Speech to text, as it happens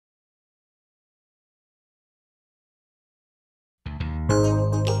Hello,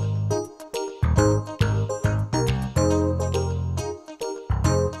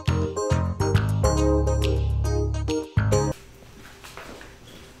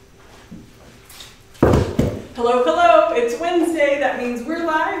 hello, it's Wednesday. That means we're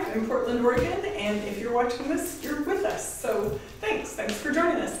live in Portland, Oregon, and if you're watching this, you're with us. So thanks for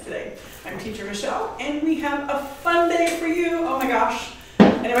joining us today. I'm teacher Michelle, and we have a fun day for you. Oh my gosh,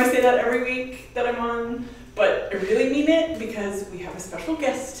 I know I say that every week that I'm on, but I really mean it because we have a special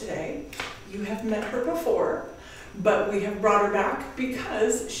guest today. You have met her before, but we have brought her back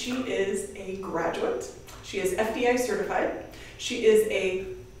because she is a graduate. She is FDI certified. She is a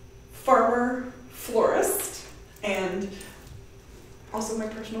farmer florist and also my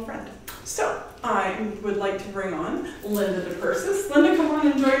personal friend. So I would like to bring on Linda DePersis. Linda, come on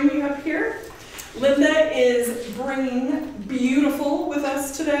and join me up here. Linda is bringing beautiful with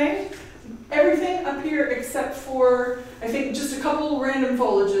us today. Everything up here except for, I think, just a couple random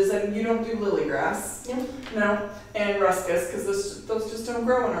foliages, and you don't do lily grass. No. No, and ruscus, because those just don't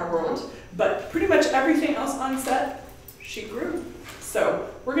grow in our world. But pretty much everything else on set, she grew. So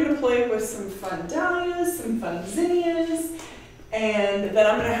we're going to play with some fun dahlias, some fun zinnias, and then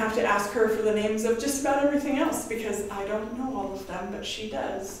I'm going to have to ask her for the names of just about everything else because I don't know all of them, but she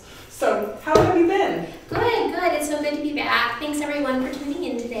does. So how have you been? Good, good. It's so good to be back. Thanks everyone for tuning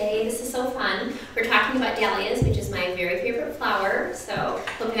in today. This is so fun. We're talking about dahlias, which is my very favorite flower, so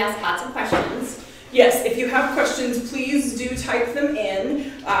hope you ask lots of questions. Yes, if you have questions, please do type them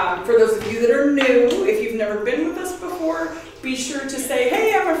in. For those of you that are new, if you've never been with us before, be sure to say,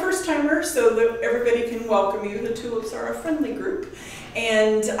 hey, I'm a first timer, so that everybody can welcome you. The tulips are a friendly group.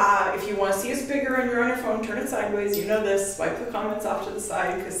 And if you want to see us bigger and you're on your phone, turn it sideways. You know this. Swipe the comments off to the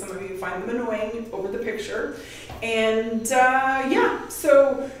side because some of you find them annoying over the picture. And yeah,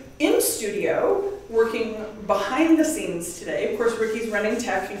 so in studio, working behind the scenes today. Of course, Ricky's running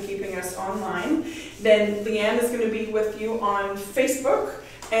tech and keeping us online. Then Leanne is going to be with you on Facebook.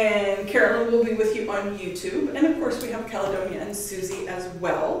 And Carolyn will be with you on YouTube. And of course, we have Caledonia and Susie as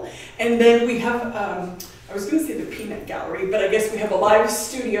well. And then we have, I was going to say the peanut gallery, but I guess we have a live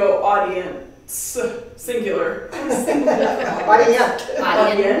studio audience, singular. Audience.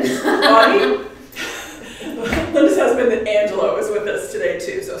 Linda's husband, Angelo, is with us today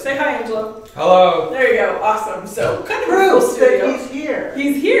too. So say hi, Angelo. Hello. There you go. Awesome. So kind of proof that he's here.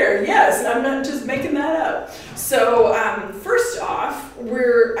 He's here. Yes, I'm not just making that up. So first off,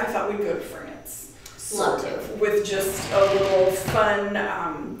 I thought we'd go to France. Love to. With just a little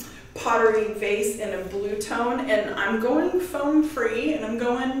fun pottery vase in a blue tone, and I'm going foam free and I'm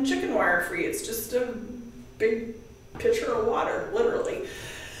going chicken wire free. It's just a big pitcher of water, literally.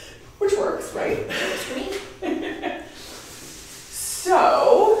 Which works, right? Works for me.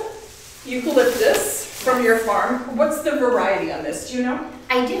 So, eucalyptus from your farm. What's the variety on this? Do you know?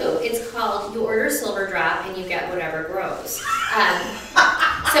 I do. It's called, you order silver drop and you get whatever grows.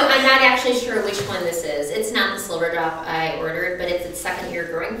 So I'm not actually sure which one this is. It's not the silver drop I ordered, but it's its second year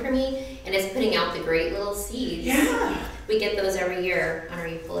growing for me, and it's putting out the great little seeds. Yeah. We get those every year on our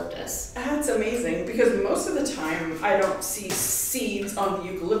eucalyptus. That's amazing, because most of the time I don't see seeds on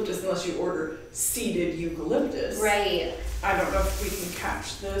the eucalyptus unless you order seeded eucalyptus. Right. I don't know if we can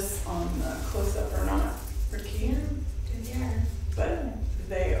catch this on the close-up or not, Ricky. Yeah. But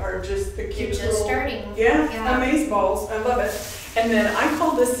they are just the cute They're just starting. Yeah, amaze balls. I love it. And then I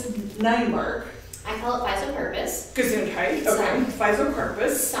call this 9 mark. I call it Physocarpus. Gesundheit. Okay.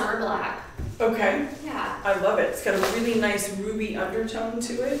 Physocarpus. Summer black. Okay. Yeah. I love it. It's got a really nice ruby undertone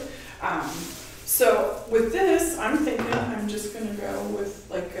to it. So with this, I'm thinking I'm just going to go with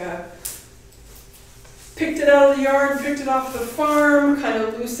like picked it out of the yard, picked it off the farm, kind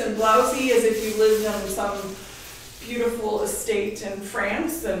of loose and blousy, as if you lived on some beautiful estate in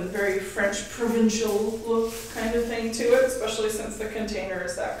France, and very French provincial look kind of thing to it, especially since the container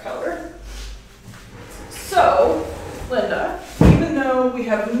is that color. So, Linda, even though we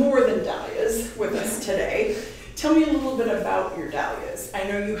have more than dahlias with us today, tell me a little bit about your dahlias. I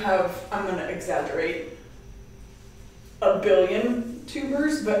know you have, I'm going to exaggerate, 1 billion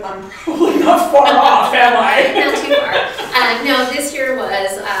tubers, but I'm probably not far off, am I? Not too far. No, this year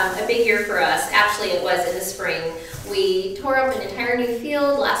was a big year for us. Actually, it was in the spring. We tore up an entire new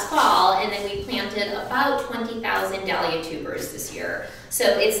field last fall, and then we planted about 20,000 dahlia tubers this year. So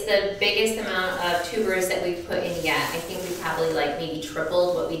it's the biggest amount of tubers that we've put in yet. I think we probably maybe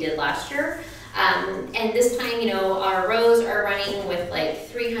tripled what we did last year. And this time, you know, our rows are running with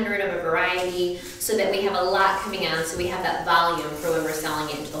 300 of a variety, so that we have a lot coming on, so we have that volume for when we're selling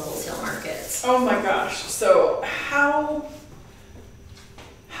it into the wholesale markets. Oh my gosh, so how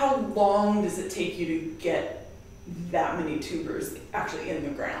long does it take you to get that many tubers actually in the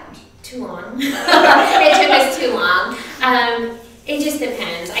ground? Too long. It took us too long. It just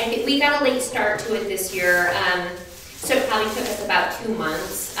depends. I think we got a late start to it this year, so it probably took us about 2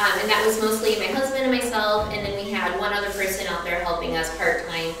 months, and that was mostly my husband and myself, and then we had one other person out there helping us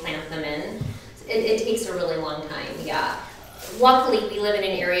part-time plant them in. It takes a really long time, yeah. Luckily, we live in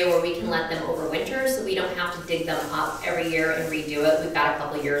an area where we can let them overwinter, so we don't have to dig them up every year and redo it. We've got a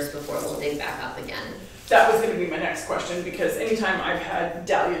couple years before we'll dig back up again. That was going to be my next question, because anytime I've had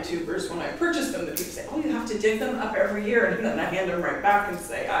dahlia tubers, when I purchase them, the people say, oh, you have to dig them up every year, and then I hand them right back and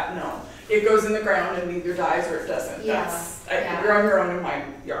say, no, it goes in the ground and either dies or it doesn't. Yeah. You're on your own in my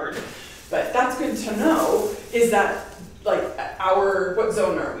yard. But that's good to know. Is that like what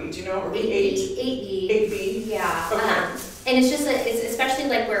zone are we? Do you know? Are we 8B. 8B? Yeah. Okay. And it's just, it's especially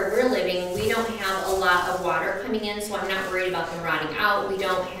like where we're living, we don't have a lot of water coming in, so I'm not worried about them rotting out. We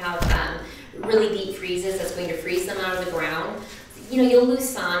don't have really deep freezes that's going to freeze them out of the ground. You know, you'll lose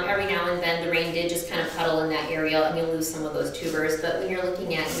some every now and then. The rain did just kind of puddle in that area, and you'll lose some of those tubers. But when you're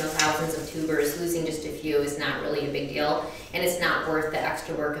looking at, thousands of tubers, losing just a few is not really a big deal, and it's not worth the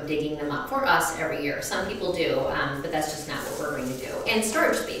extra work of digging them up for us every year. Some people do, but that's just not what we're going to do. And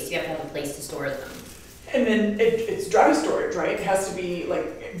storage space, you have to have a place to store them. And then it's dry storage, right? It has to be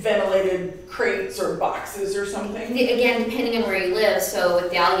like ventilated crates or boxes or something? Again, depending on where you live. So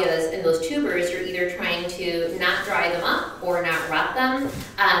with dahlias and those tubers, you're either trying to not dry them up or not rot them.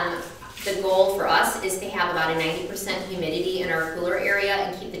 The goal for us is to have about a 90% humidity in our cooler area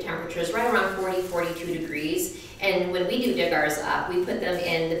and keep the temperatures right around 40, 42 degrees. And when we do dig ours up, we put them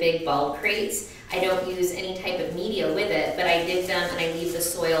in the big bulb crates. I don't use any type of media with it, but I dig them and I leave the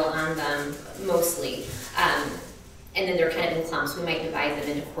soil on them mostly. And then they're kind of in clumps. We might divide them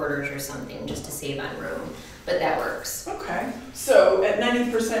into quarters or something just to save on room, but that works. Okay, so at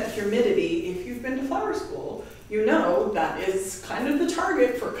 90% humidity, if you've been to flower school, you know that is kind of the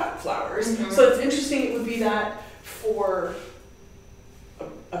target for cut flowers. Mm-hmm. So it's interesting it would be that for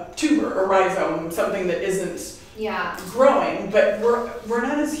a tuber, a rhizome, something that isn't growing, but we're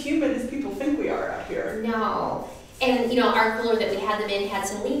not as humid as people think we are out here. No. And our cooler that we had them in had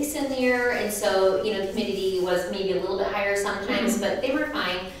some leaks in there, and so the humidity was maybe a little bit higher sometimes, mm-hmm. but they were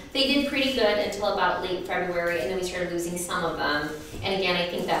fine. They did pretty good until about late February, and then we started losing some of them. And again, I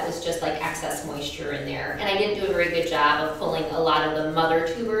think that was just like excess moisture in there. And I didn't do a very good job of pulling a lot of the mother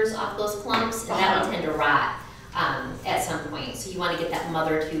tubers off those clumps, and that would tend to rot at some point. So you want to get that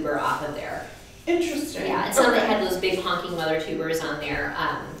mother tuber off of there. Interesting. Yeah, and some that had those big honking mother tubers on there,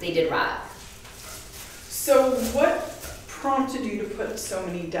 they did rot. So what prompted you to put so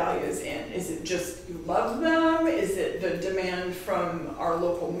many dahlias in? Is it just you love them? Is it the demand from our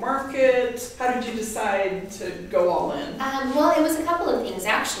local market? How did you decide to go all in? Well, it was a couple of things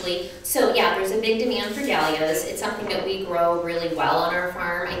actually. So yeah, there's a big demand for dahlias. It's something that we grow really well on our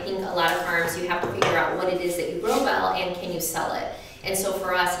farm. I think a lot of farms you have to figure out what it is that you grow well and can you sell it. And so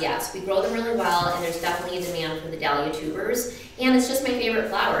for us, yes, we grow them really well, and there's definitely a demand for the dahlia tubers. And it's just my favorite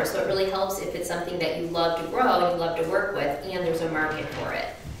flower, so it really helps if it's something that you love to grow and you love to work with, and there's a market for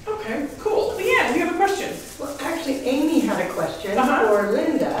it. Okay, cool. Leanne, you have a question? Well, actually, Amy had a question for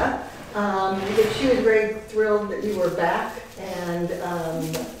Linda, because she was very thrilled that you were back and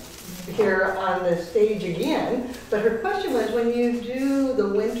here on the stage again. But her question was, when you do the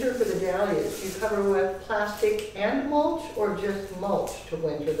winter for the dahlias, you cover with plastic and mulch, or just mulch to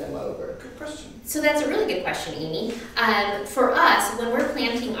winter them over? Good question. So that's a really good question, Amy. For us, when we're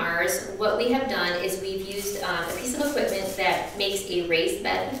planting ours, what we have done is we've used a piece of equipment that makes a raised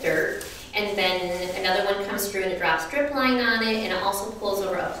bed with dirt, and then another one comes through and it drops drip line on it, and it also pulls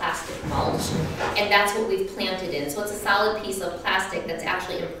over a plastic mulch, and that's what we've planted in. So it's a solid piece of plastic that's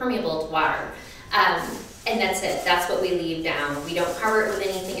actually impermeable to water. And that's it. That's what we leave down. We don't cover it with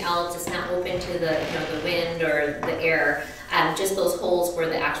anything else. It's not open to the the wind or the air. Just those holes where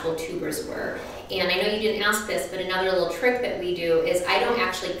the actual tubers were. And I know you didn't ask this, but another little trick that we do is I don't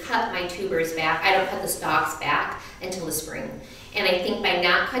actually cut my tubers back. I don't cut the stalks back until the spring. And I think by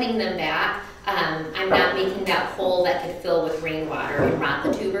not cutting them back, I'm not making that hole that could fill with rainwater and rot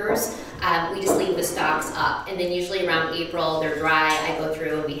the tubers. We just leave the stalks up, and then usually around April they're dry. I go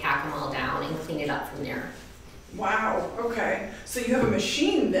through and we hack them all down and clean it up from there. Wow, okay. So you have a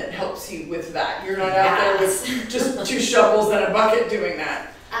machine that helps you with that. You're not out there with just 2 shovels and a bucket doing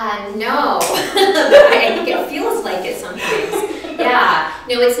that. No, I think it feels like it sometimes. Yeah,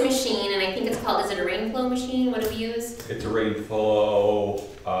 no, it's a machine, and I think it's called, is it a rain flow machine? What do we use? It's a rain flow,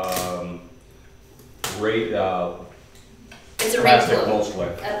 it's a plastic mulch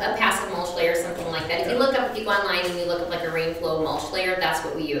layer. A passive mulch layer, something like that. If you look up, if you go online and you look up like a rain flow mulch layer, that's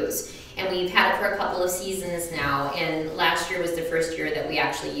what we use. And we've had it for a couple of seasons now, and last year was the first year that we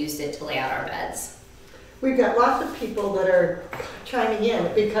actually used it to lay out our beds. We've got lots of people that are chiming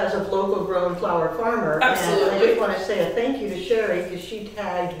in because of local grown flower farmer. Absolutely. And I just want to say a thank you to Sherry because she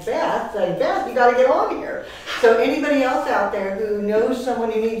tagged Beth, saying, Beth, you got to get on here. So anybody else out there who knows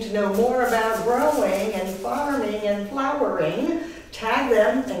someone who needs to know more about growing and farming and flowering, tag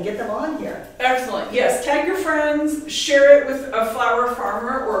them and get them on here. Excellent. Yes, tag your friends, share it with a flower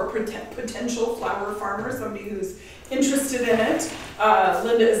farmer or potential flower farmer, somebody who's interested in it.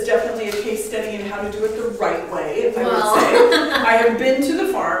 Linda is definitely a case study in how to do it the right way, I would say. I have been to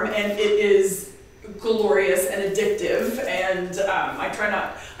the farm and it is glorious and addictive, and I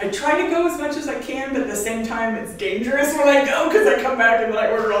try to go as much as I can, but at the same time it's dangerous when I go because I come back and then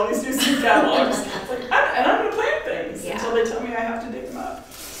I order all these new seed catalogs. It's like, and I'm going to plant things until they tell me I have to dig them up.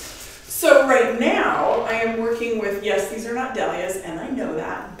 So right now I am working with, yes, these are not dahlias, and I know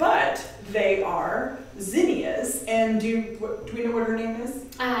that, but they are zinnias. And do we know what her name is?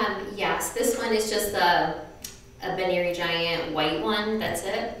 Yes, this one is just a Benary giant white one. That's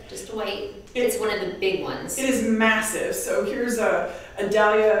it, just a white. It's one of the big ones. It is massive. So here's a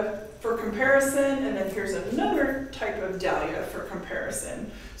dahlia for comparison, and then here's another type of dahlia for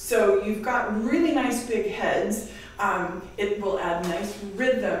comparison. So you've got really nice big heads. It will add nice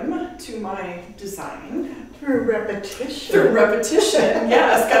rhythm to my design. Through repetition. Through repetition,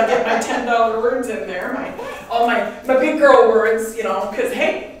 yes. Got to get my $10 words in there, all my big girl words, you know, because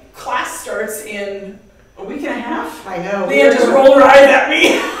hey, class starts in a week and a half. I know. Leah just rolled her eyes at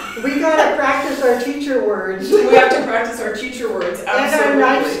me. We gotta practice our teacher words. We have to practice our teacher words, absolutely. And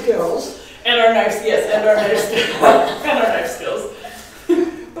our knife skills. And our knives, yes, and our knife skills. And our knife skills.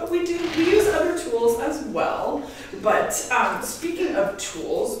 But we use other tools as well. But speaking of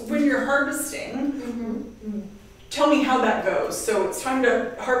tools, when you're harvesting, tell me how that goes. So it's time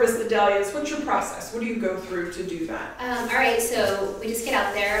to harvest the dahlias. What's your process? What do you go through to do that? All right, so we just get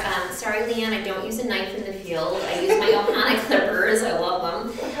out there. Sorry, Leanne, I don't use a knife in the field. I use my Ohana clippers. I love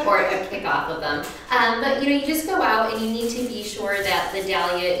them, or a kick off of them. But you just go out and you need to be sure that the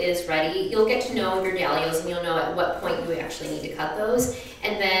dahlia is ready. You'll get to know your dahlias and you'll know at what point you actually need to cut those.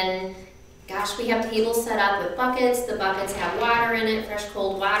 And then, gosh, we have tables set up with buckets. The buckets have water in it, fresh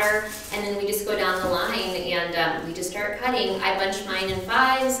cold water, and then we just go down the line and we just start cutting. I bunch mine in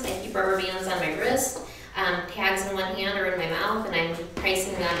 5s. I keep rubber bands on my wrist, tags in one hand or in my mouth, and I'm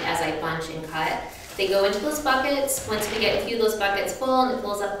pricing them as I bunch and cut. They go into those buckets. Once we get a few of those buckets full and it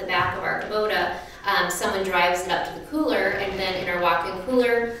fills up the back of our Kubota, someone drives it up to the cooler, and then in our walk-in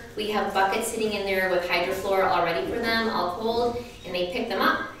cooler, we have buckets sitting in there with hydrofloor all ready for them, all cold, and they pick them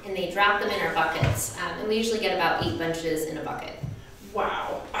up and they drop them in our buckets. And we usually get about 8 bunches in a bucket.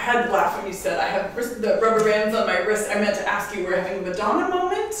 Wow. I had to laugh when you said I have the rubber bands on my wrist. I meant to ask you, we're having a Madonna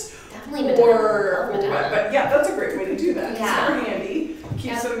moment? Definitely Madonna. Or Madonna. what? But yeah, that's a great way to do that. Yeah. It's super handy.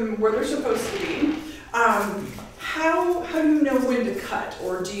 Keeps them where they're supposed to be. How do you know when to cut,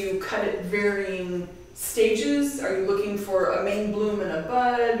 or do you cut at varying stages? Are you looking for a main bloom and a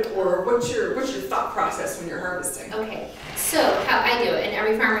bud, or what's your thought process when you're harvesting? Okay, so how I do it, and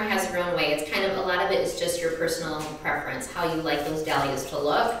every farmer has their own way. It's kind of, a lot of it is just your personal preference, how you like those dahlias to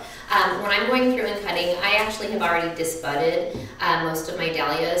look. When I'm going through and cutting, I actually have already disbudded most of my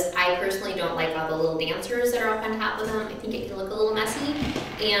dahlias. I personally don't like all the little dancers that are up on top of them. I think it can look a little messy,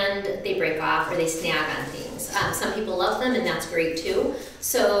 and they break off or they snag on things. Some people love them, and that's great too.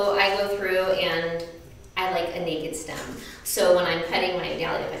 So I go through and I like a naked stem. So when I'm cutting my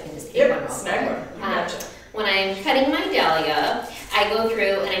dahlia, if I can just take one real quick. Snag one. Gotcha. When I'm cutting my dahlia, I go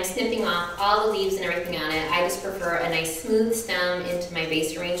through and I'm snipping off all the leaves and everything on it. I just prefer a nice smooth stem into my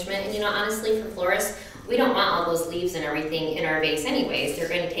vase arrangement. And honestly, for florists, we don't want all those leaves and everything in our vase anyways. They're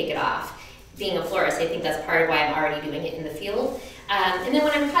going to take it off. Being a florist, I think that's part of why I'm already doing it in the field. And then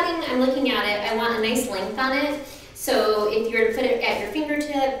when I'm cutting, I'm looking at it, I want a nice length on it. So if you were to put it at your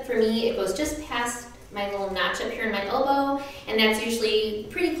fingertip, for me, it goes just past my little notch up here in my elbow, and that's usually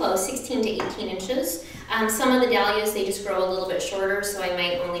pretty close, 16 to 18 inches. Some of the dahlias, they just grow a little bit shorter, so I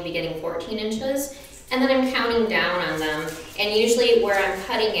might only be getting 14 inches. And then I'm counting down on them, and usually where I'm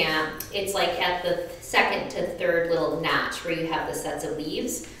cutting at, it's like at the 2nd to 3rd little notch where you have the sets of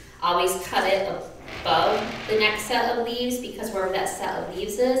leaves. Always cut it above the next set of leaves, because wherever that set of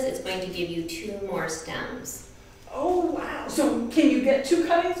leaves is, it's going to give you 2 more stems. Oh, wow. So can you get 2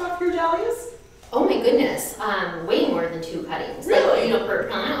 cuttings off your dahlias? Oh my goodness, way more than 2 cuttings. Really? Like, per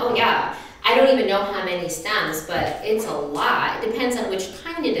plant? Oh yeah. I don't even know how many stems, but it's a lot. It depends on which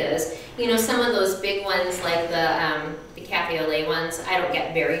kind it is. Some of those big ones, like the cafe au lait ones, I don't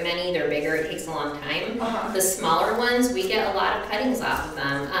get very many. They're bigger. It takes a long time. The smaller ones, we get a lot of cuttings off of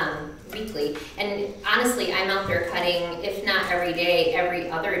them. weekly. And honestly, I'm out there cutting, if not every day, every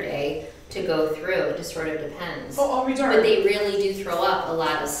other day to go through. It just sort of depends. Oh, I'll be darned. But they really do throw up a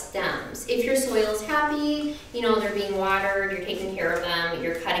lot of stems. If your soil's happy, you know, they're being watered, you're taking care of them,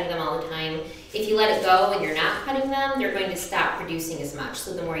 you're cutting them all the time. If you let it go and you're not cutting them, they're going to stop producing as much.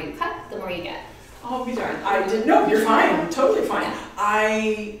 So the more you cut, the more you get. I'll be darned. I didn't know. You're fine. Totally fine.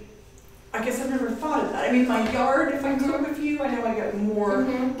 I guess I've never thought of that. I mean, my yard, if I grew up with you, I know I get more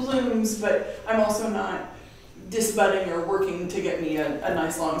blooms, but I'm also not disbudding or working to get me a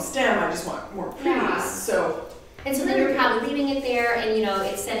nice long stem. I just want more pretties. Yeah. So. And so then you're probably leaving it there, and you know,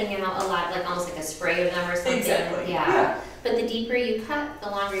 it's sending out a lot, like almost like a spray of them or something. Exactly. Yeah. But the deeper you cut, the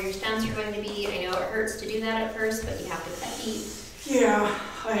longer your stems are going to be. I know it hurts to do that at first, but you have to cut deep. Yeah,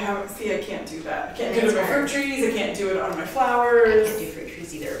 I can't do that. I can't do it on my fruit trees, I can't do it on my flowers. I can't do fruit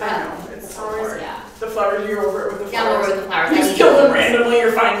trees either. I know, it's so hard. Yeah. The flowers, you're over it with the Yeah, flowers. over with the flowers. You just kill them randomly,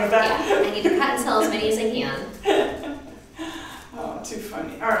 you're fine with that. Yeah, I need to cut and sell as many as I can. Oh, too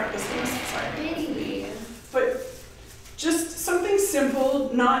funny. All right, this one's exciting. Maybe. But just something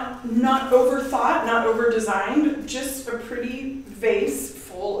simple, not overthought, not over-designed, just a pretty vase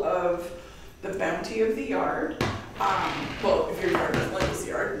full of the bounty of the yard. Well, if your yard is Linda's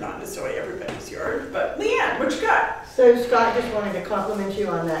yard, not necessarily everybody's yard, but Leanne, what you got? So Scott, just wanted to compliment you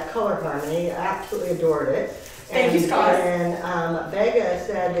on that color harmony. I absolutely adored it. Thank you, Scott. And Vega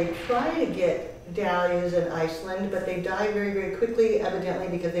said they try to get dahlias in Iceland, but they die very, very quickly, evidently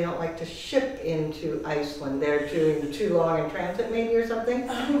because they don't like to ship into Iceland. They're doing too long in transit maybe or something.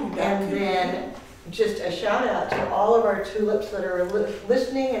 Oh, and then just a shout out to all of our tulips that are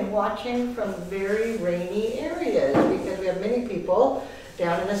listening and watching from very rainy areas, because we have many people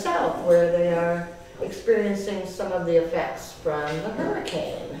down in the south where they are experiencing some of the effects from the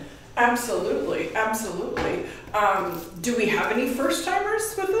hurricane. Absolutely, absolutely. Do we have any first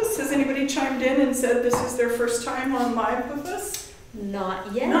timers with us? Has anybody chimed in and said this is their first time on live with us?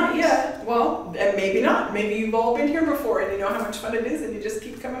 Not yet. Not yet. Well, and maybe not. Maybe you've all been here before and you know how much fun it is and you just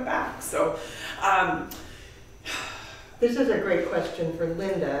keep coming back. So, this is a great question for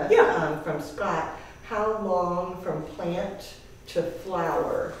Linda. Yeah. From Scott. How long from plant to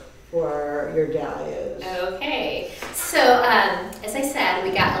flower for your dahlias? Okay, so as I said,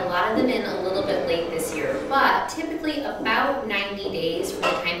 we got a lot of them in a little bit late this year, but typically about 90 days from the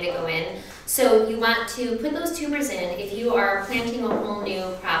time they go in. So you want to put those tubers in if you are planting a whole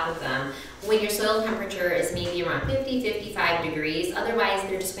new crop of them when your soil temperature is maybe around 50-55 degrees. Otherwise,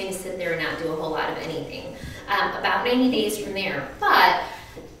 they're just going to sit there and not do a whole lot of anything. About 90 days from there, but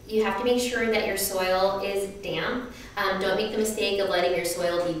you have to make sure that your soil is damp. Don't make the mistake of letting your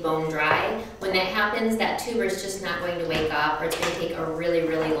soil be bone dry. When that happens, that tuber is just not going to wake up, or it's going to take a really,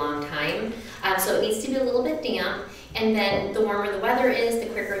 really long time. So it needs to be a little bit damp. And then the warmer the weather is, the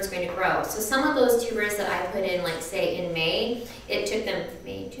quicker it's going to grow. So some of those tubers that I put in, like say in May, it took them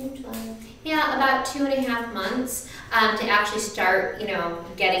May, June, July, yeah, about 2.5 months to actually start, you know,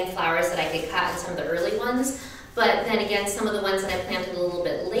 getting flowers that I could cut in some of the early ones. But then again, some of the ones that I planted a little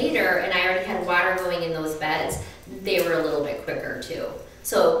bit later, and I already had water going in those beds, they were a little bit quicker too.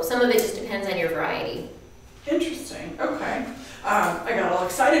 So some of it just depends on your variety. Interesting. Okay. I got all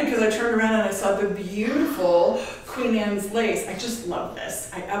excited because I turned around and I saw the beautiful Queen Anne's lace. I just love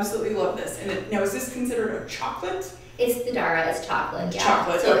this. I absolutely love this. And now, is this considered a chocolate? It's the Dara, it's chocolate, yeah.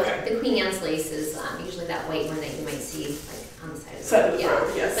 Chocolate, so okay. The Queen Anne's lace is usually that white one that you might see like on the side of the Side of the road.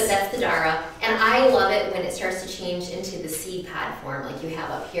 road, yes. But that's the Dara. And I love it when it starts to change into the seed pod form like you have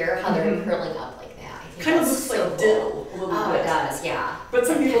up here, how they're curling up like that. I think Kind of that's looks so like cool. dill a little Oh, bit. it does, yeah. But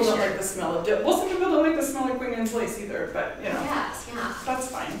some people don't Texture. like the smell of dill. Well, some people don't like the smell of Queen Anne's lace either, but you know, Yes, yeah. that's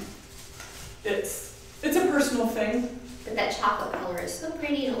fine. It's a personal thing. But that chocolate color is so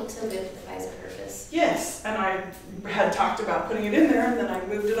pretty and it looks so good for the Pfizer purpose. Yes, and I had talked about putting it in there, and then I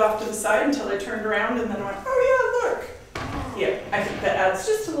moved it off to the side until I turned around, and then I went, oh yeah, look. Yeah, I think that adds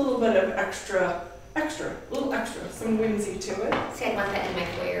just a little bit of extra, some whimsy to it. See, I'd want that in my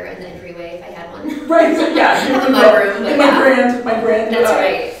foyer in the entryway if I had one. Right, so yeah, Have a in mudroom, but my yeah. grand, That's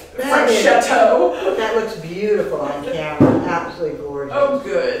right. French chateau. That looks beautiful on camera. Absolutely gorgeous. Oh,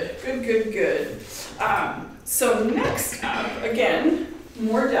 good. So next up, again,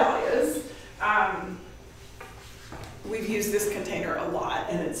 more dahlias. We've used this container a lot,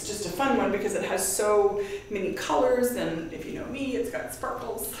 and it's just a fun one because it has so many colors, and if you know me, it's got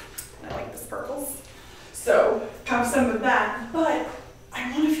sparkles. I like the sparkles. So have some of that, but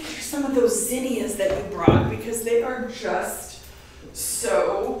I want to feature some of those zinnias that you brought because they are just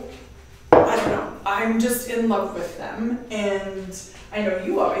so, I don't know, I'm just in love with them, and I know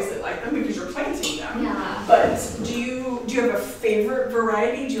you obviously like them because you're planting them. Yeah. But do you have a favorite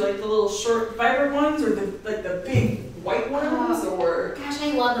variety? Do you like the little short, vibrant ones, or the big white ones, or? Gosh,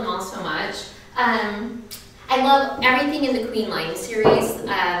 I love them all so much. I love everything in the Queen Lime series.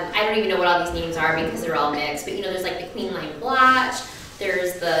 I don't even know what all these names are because they're all mixed, but you know, there's like the Queen Lime Blotch,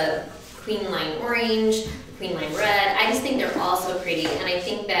 there's the Queen Lime Orange, the Queen Lime Red. I just think they're all so pretty, and I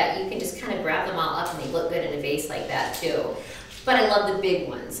think that you can just kind of grab them all up and they look good in a vase like that too. But I love the big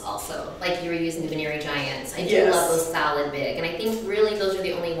ones also, like you were using the Veneering Giants. I do love those solid big, and I think really those are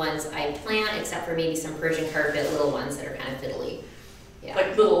the only ones I plant, except for maybe some Persian carpet little ones that are kind of fiddly. Yeah.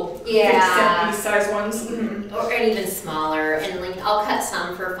 Like little 50-cent size ones? Mm-hmm. Or even smaller, and like I'll cut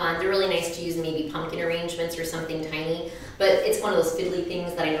some for fun. They're really nice to use in maybe pumpkin arrangements or something tiny, but it's one of those fiddly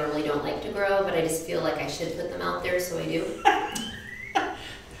things that I normally don't like to grow, but I just feel like I should put them out there, so I do.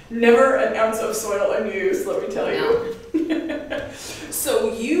 Never an ounce of soil unused, let me tell you.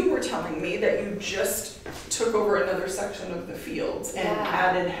 So you were telling me that you just took over another section of the fields and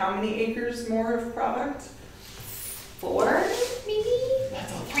added how many acres more of product? 4, maybe?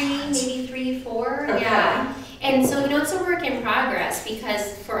 That's a lot. 3, maybe 3, 4, Okay. yeah. And so, you know, it's a work in progress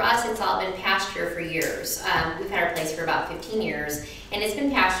because for us, it's all been pasture for years. We've had our place for about 15 years, and it's been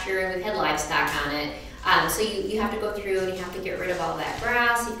pasture, and we've had livestock on it. So you have to go through and you have to get rid of all that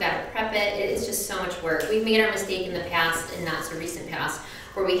grass. You've got to prep it. It's just so much work. We've made our mistake in the past, and not so recent past,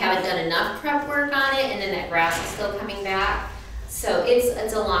 where we haven't done enough prep work on it, and then that grass is still coming back. So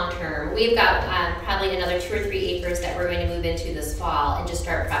it's a long term. We've got probably another 2 or 3 acres that we're going to move into this fall and just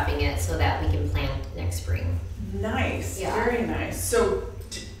start prepping it so that we can plant next spring. Nice, Yeah. very nice. So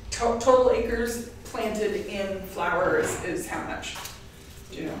total acres planted in flowers is how much?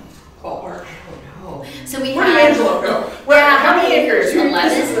 Do you know? Ballpark. I don't know. So we Where did have Angelo go? Well, how many acres?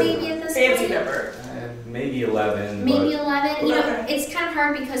 11 maybe at this fancy point. number. Maybe 11. Maybe but 11. You know, Okay. it's kind of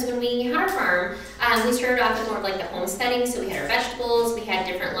hard because when we had our farm, we started off as more of like the homesteading. So we had our vegetables, we had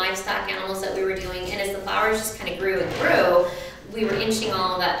different livestock animals that we were doing, and as the flowers just kind of grew and grew, we were inching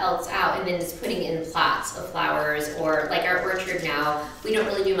all that else out and then just putting in plots of flowers, or like our orchard now, we don't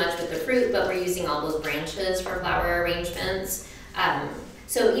really do much with the fruit, but we're using all those branches for flower arrangements.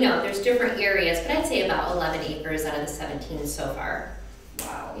 So, you know, there's different areas, but I'd say about 11 acres out of the 17 so far.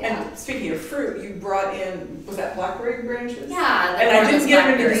 Wow. Yeah. And speaking of fruit, you brought in, was that blackberry branches? Yeah. And I didn't get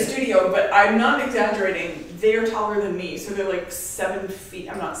them into the blackberry. studio, but I'm not exaggerating. They're taller than me, so they're like 7 feet.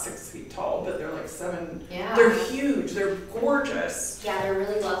 I'm not 6 feet tall, but they're like 7. Yeah. They're huge. They're gorgeous. Yeah, they're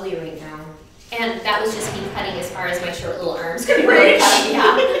really lovely right now. And that was just me cutting as far as my short little arms Good could really reach. cut.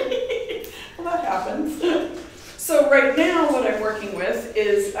 Yeah. Well, that happens. So right now, what I'm working with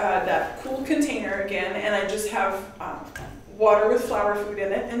is that cool container again, and I just have water with flower food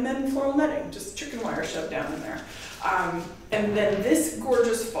in it, and then floral netting, just chicken wire shoved down in there. And then this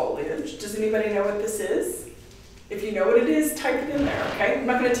gorgeous foliage. Does anybody know what this is? If you know what it is, type it in there, okay? I'm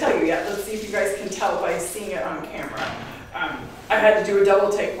not going to tell you yet. Let's see if you guys can tell by seeing it on camera. I had to do a double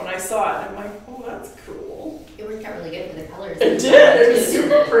take when I saw it, and I'm like, oh, that's cool. It worked out really good for the colors. It did. It was too, super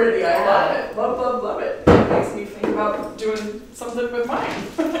didn't it? pretty. I Yeah. love it. Love, love, love it. It makes me think about doing something with mine.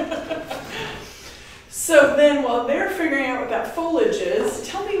 So then, while they're figuring out what that foliage is,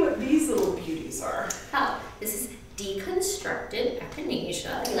 tell me what these little beauties are. Oh, this is deconstructed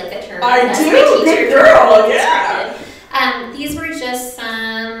echinacea. You like that term? I That's do. my teacher Good girl. term, Yeah. deconstructed. These were just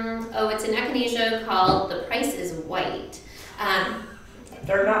some, it's an echinacea called The Price is White.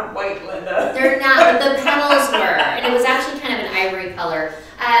 They're not white, Linda. They're not, but the petals were, and it was actually kind of an ivory color.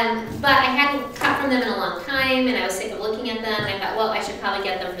 But I hadn't cut from them in a long time, and I was sick of looking at them, and I thought, well, I should probably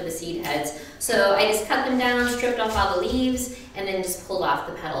get them for the seed heads. So I just cut them down, stripped off all the leaves, and then just pulled off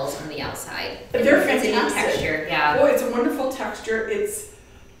the petals on the outside. They're It's a neat fantastic. texture, yeah. Oh, it's a wonderful texture. It's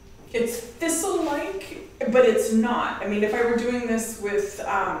thistle-like, but it's not. I mean, if I were doing this with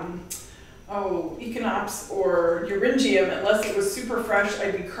Echinopsis or Euryngum, unless it was super fresh,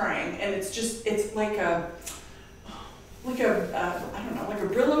 I'd be crying. And it's like a I don't know, like a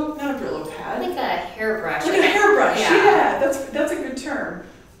Brillo, not a Brillo pad. Like a hairbrush. Like a hairbrush, Yeah. yeah, that's a good term.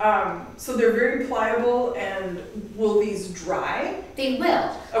 So they're very pliable, and will these dry? They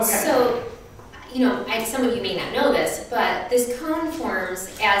will. Okay. So, you know, some of you may not know this, but this cone forms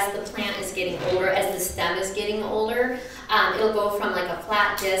as the plant is getting older, as the stem is getting older. It'll go from like a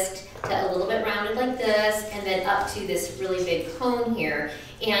flat disc to a little bit rounded like this, and then up to this really big cone here.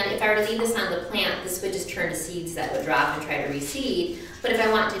 And if I were to leave this on the plant, this would just turn to seeds that would drop and try to reseed. But if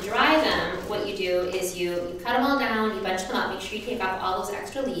I want to dry them, what you do is you cut them all down, you bunch them up, make sure you take off all those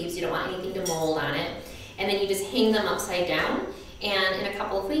extra leaves, you don't want anything to mold on it, and then you just hang them upside down, and in a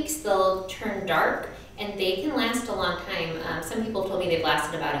couple of weeks they'll turn dark, and they can last a long time. Some people told me they've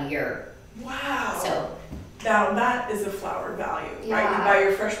lasted about a year. Wow. So now that is a flower value, right? Yeah. You buy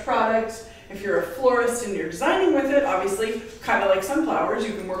your fresh product. If you're a florist and you're designing with it, obviously, kind of like sunflowers,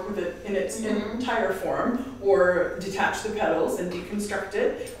 you can work with it in its entire form, or detach the petals and deconstruct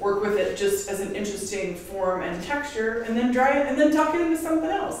it, work with it just as an interesting form and texture, and then dry it, and then tuck it into something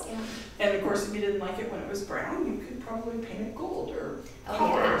else. Yeah. And of course, if you didn't like it when it was brown, you could probably paint it gold or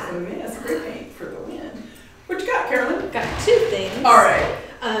Oh, yeah. So yeah, it's a great paint for the wind. What you got, Carolyn? Got two things. All right.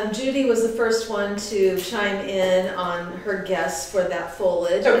 Judy was the first one to chime in on her guess for that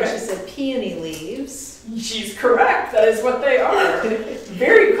foliage. Okay. And she said peony leaves. She's correct. That is what they are.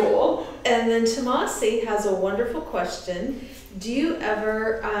 Very cool. And then Tomasi has a wonderful question. Do you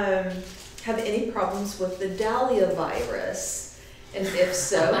ever have any problems with the dahlia virus? And if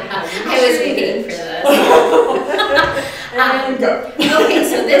so, how do you I was treat waiting it? for this. And go. Okay,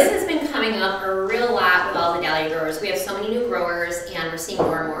 so this has been coming up a real lot with all the dahlia growers. We have so many new growers, and we're seeing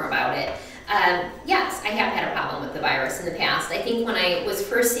more and more about it. Yes, I have had a problem with the virus in the past. I think when I was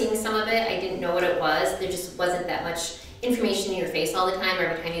first seeing some of it, I didn't know what it was. There just wasn't that much information in your face all the time, or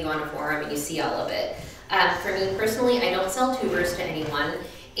every time you go on a forum and you see all of it. For me personally, I don't sell tubers to anyone.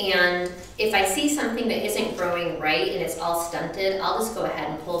 And if I see something that isn't growing right and it's all stunted, I'll just go ahead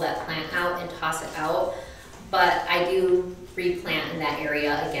and pull that plant out and toss it out. But I do replant in that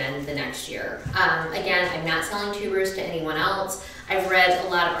area again the next year. Again, I'm not selling tubers to anyone else. I've read a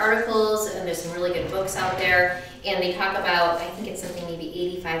lot of articles, and there's some really good books out there, and they talk about, I think it's something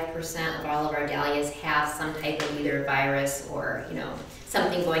maybe 85% of all of our dahlias have some type of either virus or, you know,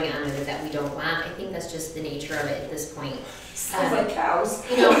 something going on with it that we don't want. I think that's just the nature of it at this point. Sounds like cows.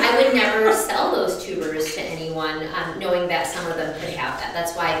 You know, I would never sell those tubers to anyone, knowing that some of them could have that.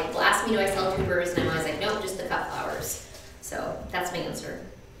 That's why people ask me, do I sell tubers? And I'm always like, nope, just the cut flowers. So that's my answer.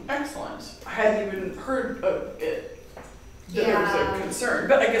 Excellent. I hadn't even heard of it. That Yeah. there was a concern.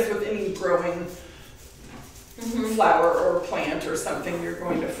 But I guess with any growing flower or plant or something, you're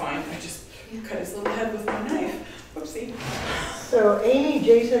going to find. I just cut his little head with my knife. Whoopsie. So Amy,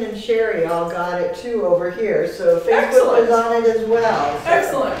 Jason, and Sherry all got it too over here. So Facebook Excellent. was on it as well. So.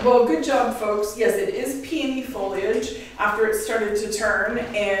 Excellent. Well, good job, folks. Yes, it is peony foliage after it started to turn,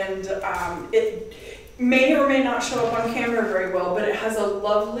 and it may or may not show up on camera very well, but it has a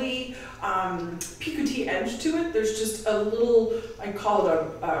lovely picotee edge to it. There's just a little, I call it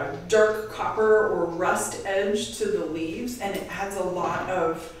a dark copper or rust edge to the leaves, and it adds a lot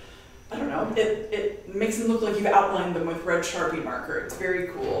of, I don't know, it makes them look like you've outlined them with red Sharpie marker. It's very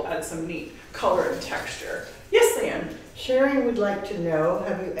cool, adds some neat color and texture. Yes, Ann? Sherry would like to know,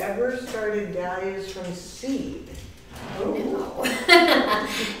 have you ever started dahlias from seed? No. No, I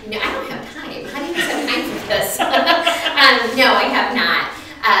don't have time. How do you have time for this? No, I have not.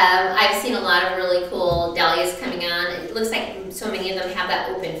 I've seen a lot of really cool dahlias coming on. It looks like so many of them have that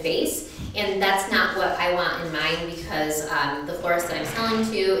open face, and that's not what I want in mine, because the florists that I'm selling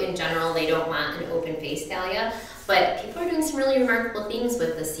to, in general, they don't want an open face dahlia. But people are doing some really remarkable things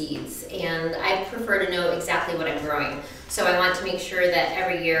with the seeds, and I prefer to know exactly what I'm growing. So I want to make sure that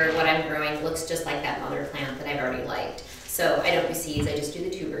every year what I'm growing looks just like that mother plant that I've already liked. So I don't do seeds, I just do the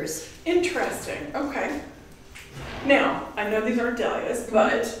tubers. Interesting. Okay. Now, I know these aren't dahlias,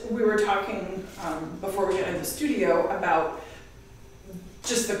 but we were talking before we got in the studio about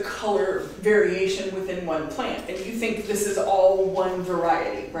just the color variation within one plant, and you think this is all one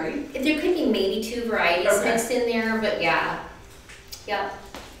variety, right? There could be maybe 2 varieties mixed in there, but yeah. Yep.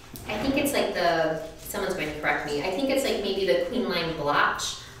 I think it's like someone's going to correct me, I think it's like maybe the Queen Lime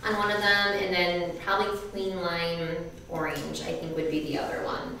Blotch on one of them, and then probably Queen Lime Orange, I think would be the other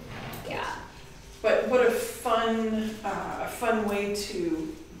one. Yeah. But what a fun way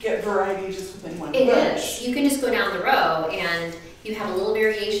to get variety just within one It bush. is. You can just go down the row and you have a little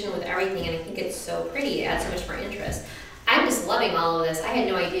variation with everything, and I think it's so pretty. It adds so much more interest. I'm just loving all of this. I had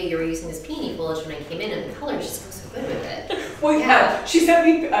no idea you were using this peony foliage when I came in, and the colors just go so good with it. Well, yeah, she sent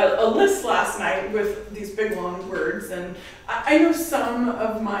me a list last night with these big long words, and I know some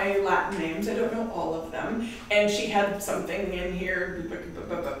of my Latin names, I don't know all of them, and she had something in here,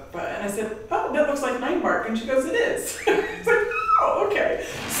 and I said, oh, that looks like nine bark, and she goes, it is. It's like, oh, okay.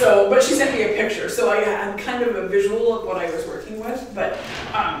 So, but she sent me a picture, so I had kind of a visual of what I was working with, but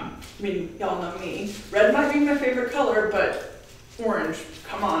I mean, y'all know me. Red might be my favorite color, but orange,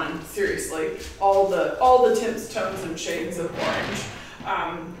 come on, seriously. All the tints, tones, and shades of orange.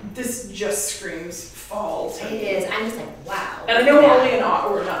 This just screams fall to me. It is. I'm just like, wow. And I know we're only in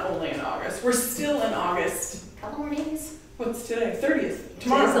August, not only in August, we're still in August. A couple more days. What's today? 30th.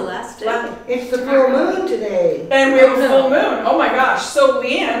 Tomorrow. Today's the last day. It's the full moon today. And we have a full moon. Oh my gosh. So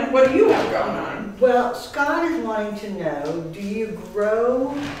Leanne, what do you have going on? Well, Scott is wanting to know, do you grow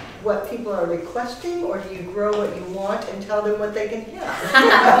what people are requesting, or do you grow what you want and tell them what they can have?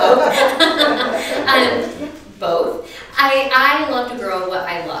 Both. I love to grow what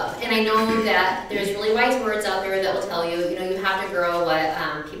I love, and I know that there's really wise words out there that will tell you, you know, you have to grow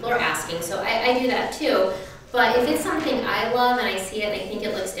what people are asking, so I do that too. But if it's something I love and I see it and I think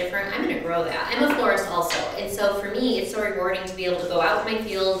it looks different, I'm going to grow that. I'm a florist also, and so for me, it's so rewarding to be able to go out in my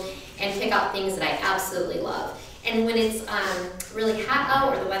field and pick out things that I absolutely love. And when it's really hot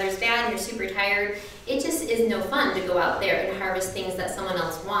out or the weather's bad and you're super tired, it just is no fun to go out there and harvest things that someone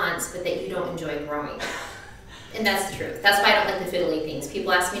else wants but that you don't enjoy growing. And that's the truth. That's why I don't like the fiddly things.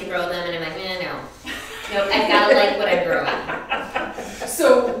 People ask me to grow them and I'm like, no. Nope, I've got to like what I'm growing.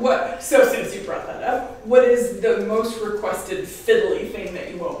 So since you brought that up, what is the most requested fiddly thing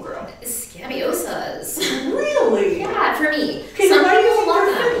that you won't grow? Scabiosas. Really? Yeah, for me. Okay, Some why do you people think love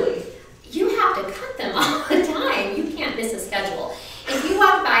they're them. fiddly? You have to cut them all the time. You can't miss a schedule. If you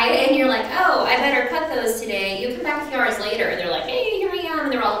walk by it and you're like, oh, I better cut those today, you come back a few hours later and they're like, hey, here I am,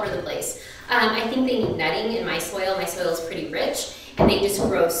 and they're all over the place. I think they need netting in my soil. My soil is pretty rich, and they just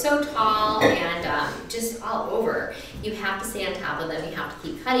grow so tall and just all over. You have to stay on top of them. You have to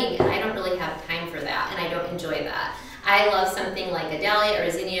keep cutting, and I don't really have time for that, and I don't enjoy that. I love something like a dahlia or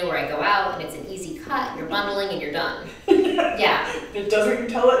a zinnia where I go out and it's an easy cut, you're bundling and you're done. Yeah. It doesn't, you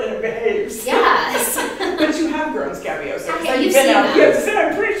tell it and it behaves. Yes. But you have grown scabiosas. Okay, you've seen them. You have to say,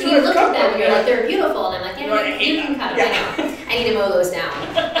 I'm pretty sure You I've look cut at them them. and you're like, they're beautiful, and I'm like, You're like, I yeah, hate you can them. cut them. Yeah. I know. I need to mow those down.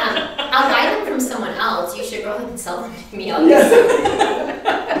 I'll buy them from someone else. You should grow them and sell them to me. I'll use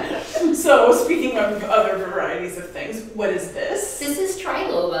them. So, speaking of other varieties of things, what is this? This is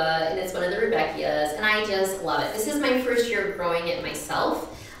triloba, and it's one of the Rebecchias, and I just love it. This is my first year of growing it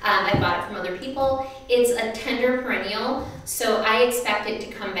myself. I bought it from other people. It's a tender perennial, so I expect it to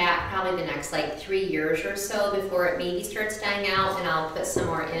come back probably the next like 3 years or so before it maybe starts dying out, and I'll put some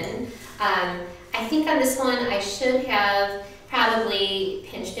more in. I think on this one I should have probably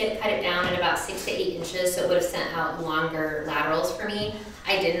pinched it, cut it down at about 6 to 8 inches, so it would have sent out longer laterals for me.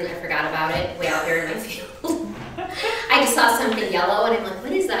 I didn't, I forgot about it way out there in my field. I just saw something yellow and I'm like,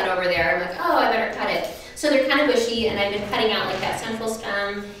 what is that over there? I'm like, oh, I better cut it. So they're kind of bushy, and I've been cutting out like that central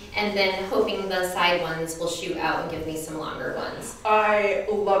stem and then hoping the side ones will shoot out and give me some longer ones. I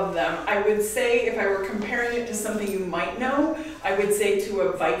love them. I would say, if I were comparing it to something you might know, I would say to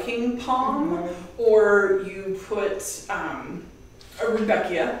a Viking palm, or you put a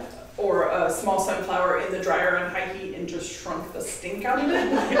Rebecchia or a small sunflower in the dryer on high heat and just shrunk the stink out of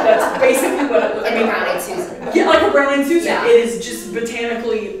it. That's basically what it looks like. Like a brown-eyed Susan. Yeah, like a brown-eyed Susan. Yeah. It is just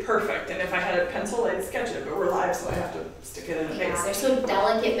botanically perfect, and if I had a pencil, I'd sketch it, but we're live, so I have to stick it in a Yeah, vase. they're so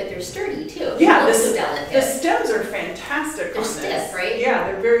delicate, but they're sturdy too. Yeah, They look the so delicate. The stems are fantastic. They're on stiff, this. right? Yeah,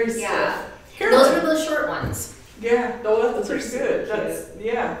 they're very stiff. Yeah. Carolyn. Those were the short ones. Yeah, no, that's Those are pretty super good. cute. That's,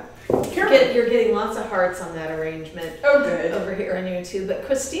 yeah. Carolyn. You're getting lots of hearts on that arrangement Oh, good. over here on YouTube. But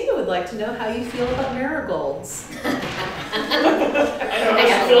Christina would like to know how you feel about marigolds. I know I how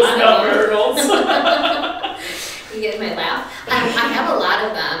have she feels a lot about of marigolds. You get my laugh? I have a lot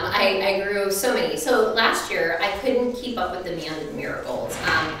of them. I grew so many. So last year, I couldn't keep up with the demand of marigolds.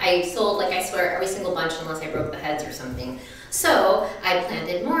 I sold, like I swear, every single bunch unless I broke the heads or something. So I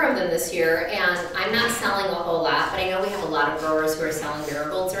planted more of them this year, and I'm not selling a whole lot, but I know we have a lot of growers who are selling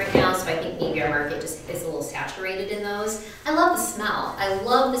marigolds right now, so I think maybe our market just is a little saturated in those. I love the smell. I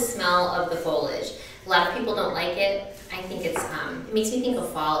love the smell of the foliage. A lot of people don't like it. I think it's, it makes me think of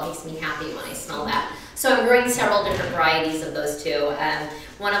fall. It makes me happy when I smell that. So I'm growing several different varieties of those too.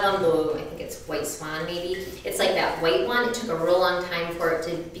 One of them, I think it's white swan maybe. It's like that white one. It took a real long time for it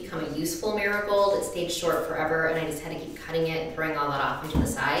to become a useful marigold. It stayed short forever, and I just had to keep cutting it and throwing all that off into the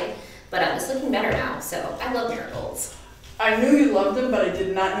side. But it's looking better now, so I love marigolds. I knew you loved them, but I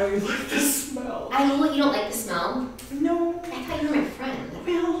did not know you liked the smell. I know you don't like the smell. No. I thought you were my friend.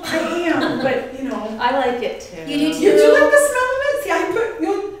 Well, I am, but you know. I like it too. You do too? You do like the smell of it? See, I put, you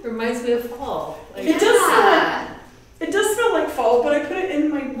know, Reminds me of fall. Like, it does smell like, it does smell like fall, but I put it in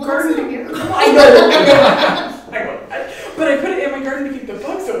my Well, garden. that's not a miracle. I know. But I put it in my garden to keep the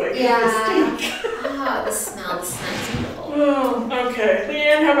bugs away. Yeah. The smell is beautiful. Oh, okay.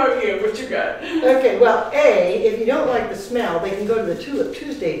 Leanne, how about you? What you got? Okay, well, if you don't like the smell, they can go to the Tulip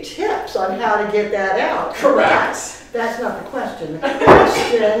Tuesday tips on how to get that out. Correct. But that's not the question. The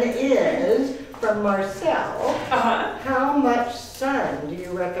question is from Marcel. How much sun do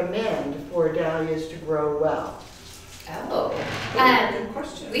you recommend for dahlias to grow well? Oh. Good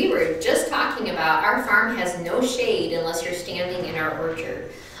question. We were just talking about our farm has no shade unless you're standing in our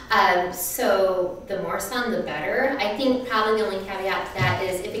orchard. So the more sun, the better. I think probably the only caveat to that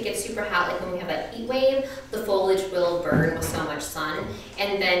is if it gets super hot, like when we have that heat wave, the foliage will burn with so much sun.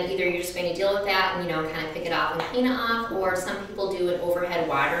 And then either you're just going to deal with that and, kind of pick it off and clean it off, or some people do an overhead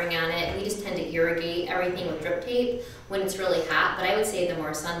watering on it. We just tend to irrigate everything with drip tape when it's really hot, but I would say the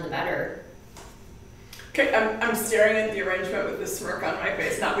more sun, the better. Okay, I'm staring at the arrangement with this smirk on my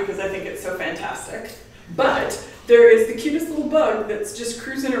face, not because I think it's so fantastic, but there is the cutest little bug that's just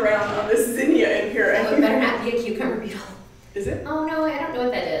cruising around on this zinnia in here. Oh, it better not be a cucumber beetle. Is it? Oh no, I don't know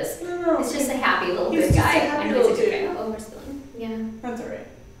what that is. No. It's just a happy little He's good just a guy. happy I know little he's a good dude. guy. Oh, we're spilling. Yeah. That's all right.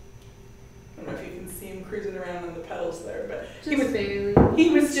 I don't know if you can see him cruising around on the petals there, but he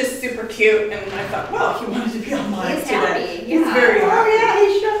was just super cute, and I thought, well, he wanted to be on live He's today. happy. He's Yeah. very Oh happy. yeah,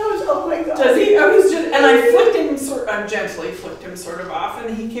 he shows. Oh my God. Does he? I was just, and I flicked him gently flicked him sort of off,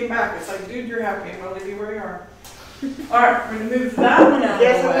 and he came back. It's like, dude, you're happy. I'm gonna leave you where you are. All right, we're gonna move that one out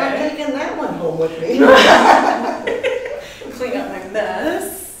Yes, of the I'm not way. taking that one home with me. Clean up my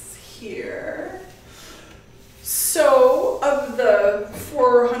mess here. So, of the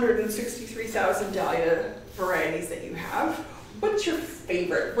 463,000 dahlia varieties that you have, what's your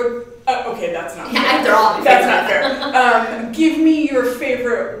favorite? Okay, that's not fair. Yeah, they're all my That's favorite. not fair. Give me your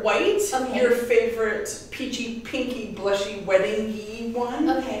favorite white, Okay. your favorite peachy, pinky, blushy, wedding-y one,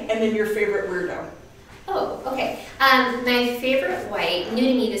 Okay. and then your favorite weirdo. Oh, okay. My favorite white, new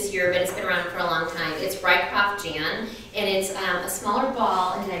to me this year, but it's been around for a long time. It's Rycroft Jan, and it's a smaller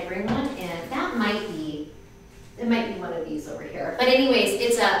ball. And did I bring one? And that might be, it might be one of these over here. But anyways,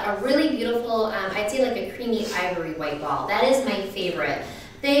 it's a really beautiful, I'd say like a creamy ivory white ball. That is my favorite.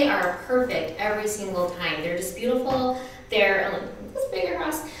 They are perfect every single time. They're just beautiful. They're this big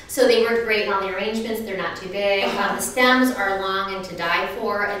across. So they work great on the arrangements. They're not too big. The stems are long and to die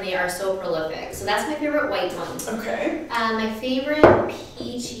for, and they are so prolific. So that's my favorite white one. Okay. My favorite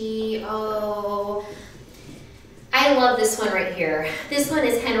peachy, I love this one right here. This one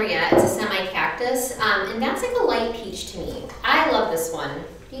is Henriette. It's a semi-cactus, and that's like a light peach to me. I love this one.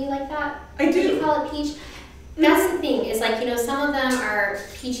 Do you like that? I do. Do you call it peach? That's the thing, is like, some of them are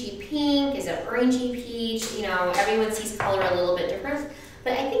peachy pink, is it orangey peach, everyone sees color a little bit different.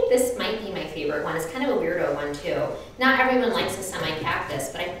 But I think this might be my favorite one. It's kind of a weirdo one too. Not everyone likes a semi-cactus,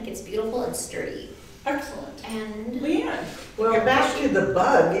 but I think it's beautiful and sturdy. Excellent. And Leanne. Well, back to the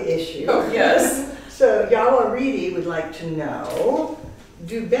bug issue. Oh, yes. So Yawa Reedy would like to know,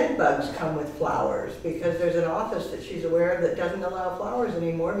 do bed bugs come with flowers? Because there's an office that she's aware of that doesn't allow flowers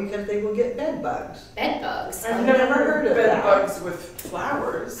anymore because they will get bed bugs. bed bugs. I've never never heard of bed that. bugs with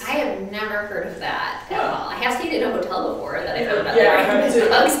flowers. I have never heard of that at Huh. all. I have stayed at a hotel before that I found out Yeah, I there have were too.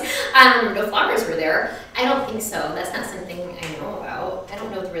 bugs. No flowers were there. I don't think so. That's not something I know about. I don't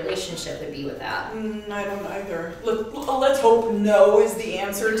know what the relationship would be with that. I don't either. Let's hope no is the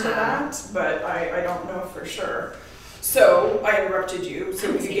answer to Yeah. that, but I don't know for sure. So I interrupted you. So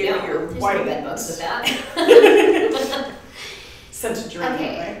I would you say gave no. me your There's white no bed bugs with that. scented geranium,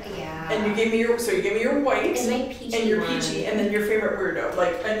 Okay, right? yeah. And you gave me your white And my peachy and your one. peachy, and then your favorite weirdo,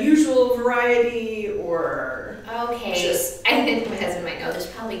 like unusual variety or Okay, Just- I think my husband might know. There's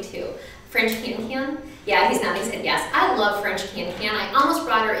probably two. French can-can. Yeah, he's not. He said yes. I love French can-can. I almost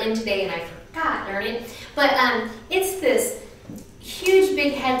brought her in today and I forgot, darn it. But it's this huge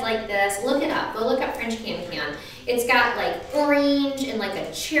big head like this. Look it up. Go look up French can-can. It's got like orange and like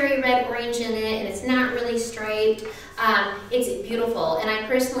a cherry red orange in it, and it's not really striped. It's beautiful, and I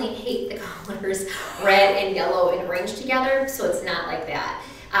personally hate the colors red and yellow and orange together, so it's not like that.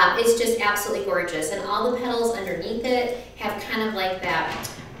 It's just absolutely gorgeous, and all the petals underneath it have kind of like that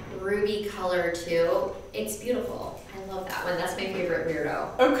ruby color too. It's beautiful. I love that one. That's my favorite weirdo.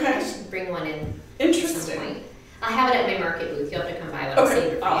 I okay, should bring one in at some interesting. point. I'll have it at my market booth. You'll have to come by when I'll save Okay,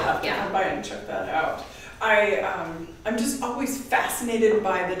 it for I'll you. have to Yeah. come by and check that out. I'm just always fascinated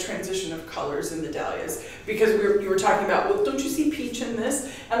by the transition of colors in the dahlias, because you were talking about, well, don't you see peach in this?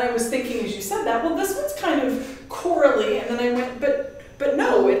 And I was thinking as you said that, well, this one's kind of corally, and then I went, but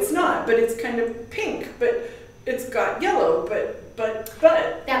no, it's not. But it's kind of pink, but it's got yellow, but.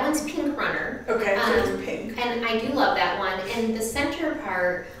 That one's Pink Runner. Okay, so it's pink. And I do love that one. And the center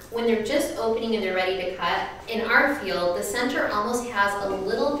part, when they're just opening and they're ready to cut, in our field, the center almost has a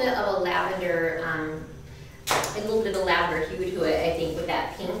little bit of a lavender, hue to it, I think, with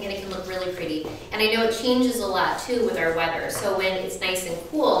that pink, and it can look really pretty. And I know it changes a lot too with our weather. So when it's nice and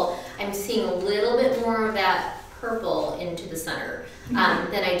cool, I'm seeing a little bit more of that purple into the center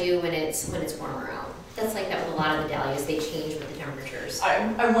than I do when it's warmer out. That's like that with a lot of the dahlias. They change with the temperatures.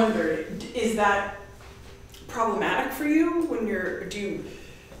 I wonder, is that problematic for you when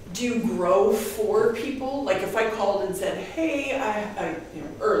do you grow for people? Like if I called and said, hey, I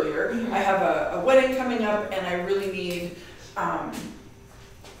early up and I really need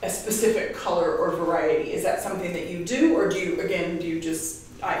a specific color or variety. Is that something that you do, or do you just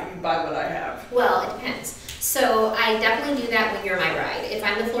you buy what I have? Well, it depends. So I definitely do that when you're my bride. If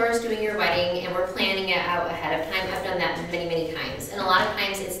I'm the florist doing your wedding and we're planning it out ahead of time, I've done that many, many times. And a lot of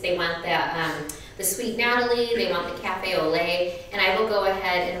times they want that the sweet Natalie, they want the cafe au lait, and I will go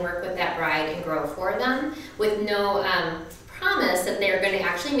ahead and work with that bride and grow for them with no promise that they're going to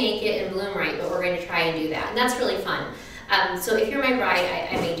actually make it and bloom right, but we're going to try and do that. And that's really fun. So if you're my bride,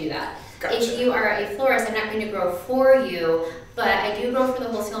 I may do that. Gotcha. If you are a florist, I'm not going to grow for you, but I do grow for the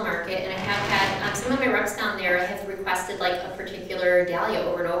wholesale market, and I have had some of my reps down there have requested like a particular dahlia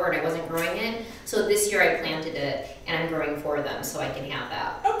over and over, and I wasn't growing it. So this year I planted it, and I'm growing for them, so I can have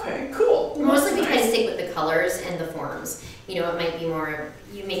that. Okay, cool. Mostly we try to stick with the colors and the forms. You know, it might be more,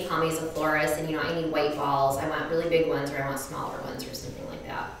 you may call me as a florist, and you know, I need white balls, I want really big ones, or I want smaller ones, or something like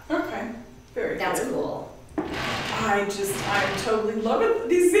that. Okay, very good. That's cool. I'm totally loving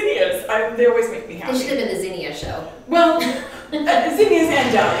these zinnias. They always make me happy. It should have been the zinnia show. Well, zinnias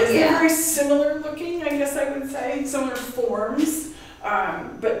and dahlias, Yeah. they're very similar looking, I guess I would say, similar forms,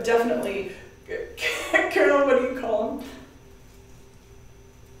 but definitely, Carol, what do you call them?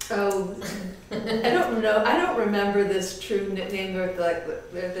 Oh, I don't know. I don't remember this true name of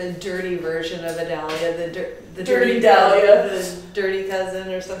the dirty version of a dahlia, the Dirty dahlia, the dirty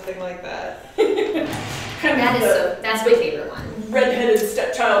cousin, or something like that. That's my favorite one. Redheaded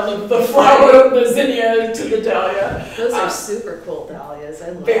stepchild of the flower, the zinnia to the dahlia. Those are super cool dahlias. I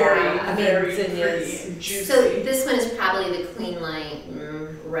love Very zinnias. pretty, juicy. So this one is probably the Queen Light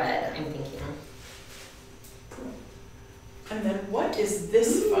red, I'm thinking. And then what is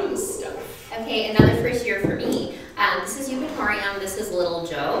this fun stuff? Okay, another first year for me. This is Eupatorium, this is Little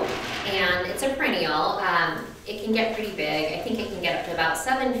Joe, and it's a perennial. It can get pretty big. I think it can get up to about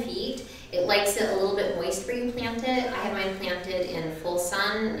 7 feet. It likes it a little bit moist where you plant it. I have mine planted in full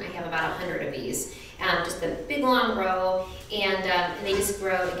sun. I have about 100 of these. Just a big long row, and they just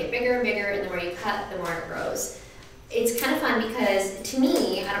grow and get bigger and bigger, and the more you cut, the more it grows. It's kind of fun because to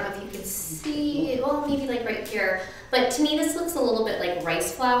me, I don't know if you can see, well, maybe like right here, but to me this looks a little bit like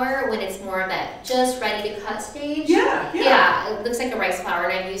rice flour when it's more of that just ready to cut stage. Yeah, it looks like a rice flour,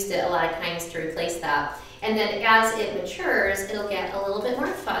 and I've used it a lot of times to replace that. And then as it matures, it'll get a little bit more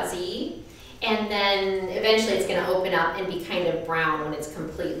fuzzy, and then eventually it's going to open up and be kind of brown when it's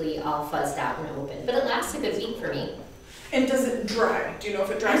completely all fuzzed out and open. But it lasts a good week for me. And does it dry? Do you know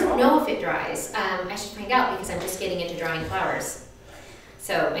if it dries? I don't know if it dries. I should find out because I'm just getting into drying flowers.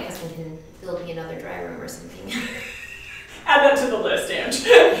 So my husband can build me another dry room or something. Add that to the list,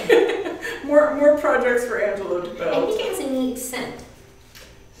 Ange. more projects for Angelo to build. I think it has a neat scent.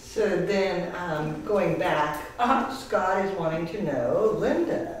 So then, going back, Scott is wanting to know,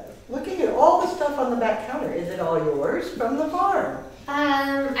 Linda, looking at all the stuff on the back counter, is it all yours from the farm?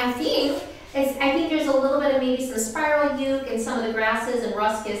 I think there's a little bit of maybe some spiral uke and some of the grasses and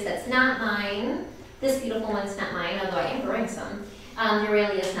ruscus that's not mine. This beautiful one's not mine, although I am growing some. The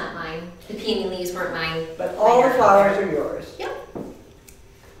Aurelia is not mine. The peony leaves weren't mine. But all the flowers are yours? Yep.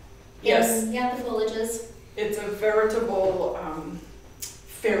 Yes. Yeah, the foliages. It's a veritable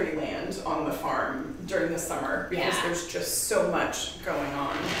fairyland on the farm during the summer because there's just so much going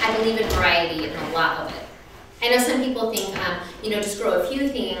on. I believe in variety and a lot of it. I know some people think, just grow a few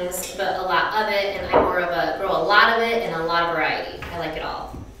things, but a lot of it, and I'm more of a grow a lot of it and a lot of variety. I like it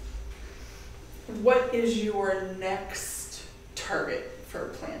all. What is your next target for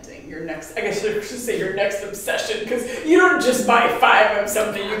planting? Your next, I guess I should say your next obsession, because you don't just buy 5 of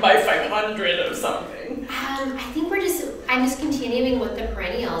something, you buy 500 of something. I think I'm just continuing with the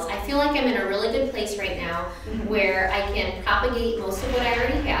perennials. I feel like I'm in a really good place right now where I can propagate most of what I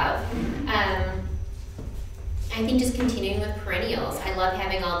already have. I think just continuing with perennials. I love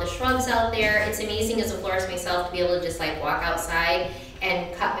having all the shrubs out there. It's amazing as a florist myself to be able to just like walk outside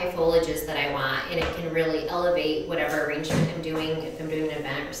and cut my foliages that I want, and it can really elevate whatever arrangement I'm doing, if I'm doing an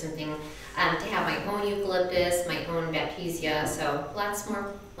event or something. To have my own eucalyptus, my own baptisia, so lots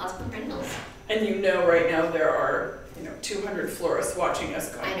more perennials. And right now there are 200 florists watching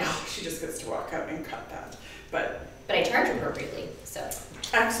us going, I know. Oh, she just gets to walk out and cut that. But I charge appropriately, so.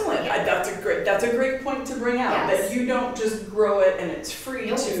 Excellent. Yeah. That's a great point to bring out, Yes. that you don't just grow it and it's free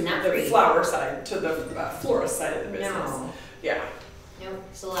Nope, to it's not the free. flower side, to the florist side of the business. No. Yeah. Nope,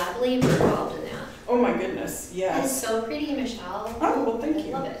 there's a lot of labor involved in that. Oh my goodness, It's yes. so pretty, Michelle. Oh, well, thank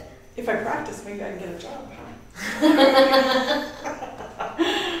you. I love it. If I practice, maybe I can get a job, huh?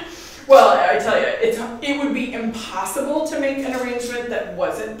 Well, I tell you, it would be impossible to make an arrangement that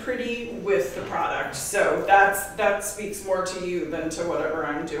wasn't pretty with the product. So that speaks more to you than to whatever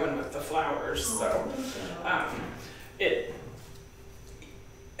I'm doing with the flowers. So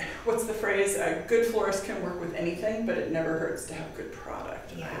what's the phrase? A good florist can work with anything, but it never hurts to have good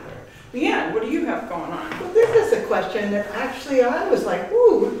product either. Leanne, what do you have going on? Well, this is a question that actually I was like,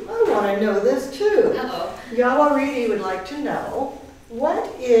 ooh, I want to know this too. Uh-oh. Yawa Reedy would like to know,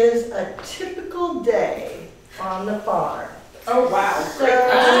 what is a typical day on the farm? Oh, wow. Great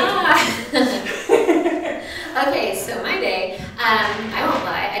question. Okay, so my day, I won't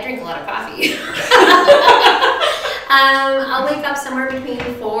lie, I drink a lot of coffee. I'll wake up somewhere between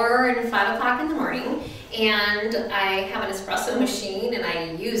 4 and 5 o'clock in the morning, and I have an espresso machine and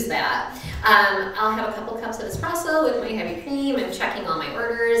I use that. I'll have a couple cups of espresso with my heavy cream. I'm checking all my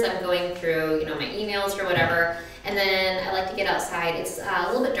orders. I'm going through, my emails or whatever. And then I like to get outside. It's a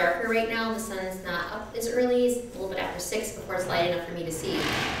little bit darker right now. The sun's not up as early. It's a little bit after 6 before it's light enough for me to see.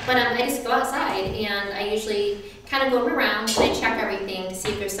 But I just go outside and I usually kind of go around and I check everything to see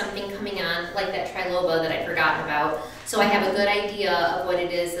if there's something coming on, like that triloba that I'd forgotten about. So I have a good idea of what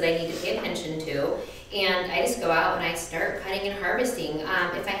it is that I need to pay attention to. And I just go out and I start cutting and harvesting.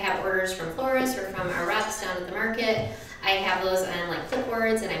 If I have orders from florists or from our reps down at the market, I have those on like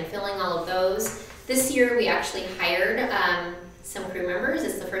clipboards and I'm filling all of those. This year we actually hired some crew members.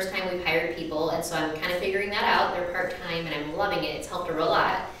 It's the first time we've hired people, and so I'm kind of figuring that out. They're part-time and I'm loving it. It's helped a real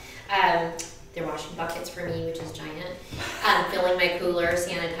lot. They're washing buckets for me, which is giant. Filling my cooler,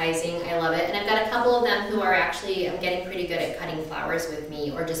 sanitizing, I love it. And I've got a couple of them who are actually getting pretty good at cutting flowers with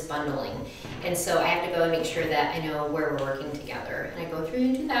me or just bundling. And so I have to go and make sure that I know where we're working together. And I go through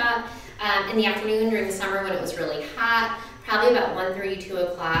and do that. In the afternoon during the summer when it was really hot, probably about 1:30, 2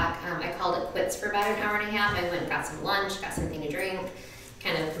 o'clock, I called it quits for about an hour and a half. I went and got some lunch, got something to drink,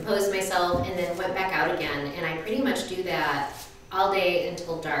 kind of composed myself, and then went back out again. And I pretty much do that all day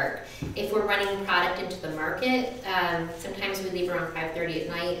until dark. If we're running product into the market, sometimes we leave around 5:30 at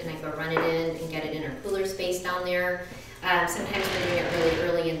night and I go run it in and get it in our cooler space down there. Sometimes we're doing it really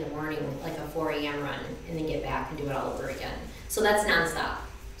early in the morning, like a 4 a.m. run, and then get back and do it all over again. So that's nonstop.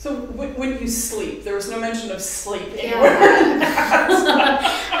 So when you sleep, there was no mention of sleep anywhere. I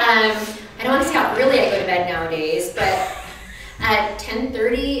don't want to say how early I go to bed nowadays, but at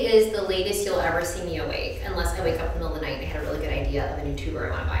 10:30 is the latest you'll ever see me awake, unless I wake up in the middle of the night and I had a really good idea of a new tuber I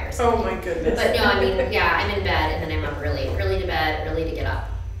want to buy or something. Oh my goodness. But no, I mean, yeah, I'm in bed and then I'm up early to bed, early to get up.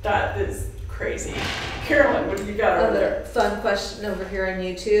 That is crazy. Carolyn, what do you got over there? Fun question over here on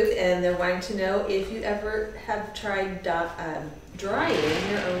YouTube, and they're wanting to know if you ever have tried drying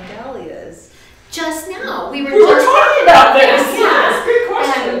your own dahlias. Just now, we were talking about this. Yeah. That's a good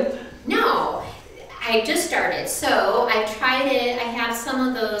question. No, I just started. So I tried it. I have some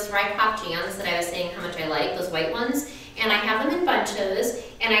of those Ripop jams that I was saying how much I like, those white ones, and I have them in bunches,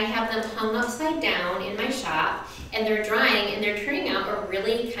 and I have them hung upside down in my shop, and they're drying, and they're turning out a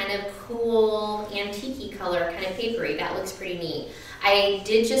really kind of cool antique-y color, kind of papery. That looks pretty neat. I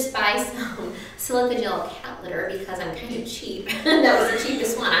did just buy some silica gel cat litter because I'm kind of cheap. That was the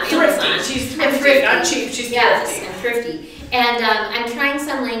cheapest one on Amazon. She's thrifty, not cheap, she's thrifty. Yes, I'm thrifty. And I'm trying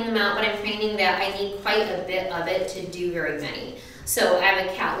some, laying them out, but I'm finding that I need quite a bit of it to do very many. So I have a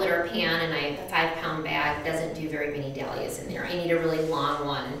cat litter pan and I have a 5-pound bag. It doesn't do very many dahlias in there. I need a really long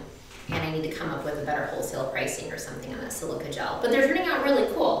one, and I need to come up with a better wholesale pricing or something on that silica gel. But they're turning out really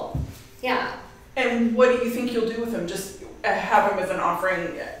cool. Yeah. And what do you think you'll do with them? Just have them as an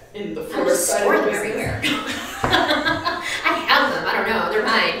offering in the I'll just florist side store of the them business? everywhere. I have them. I don't know. They're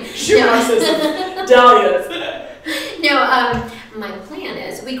mine. Shoeboxes of dahlias. No, my plan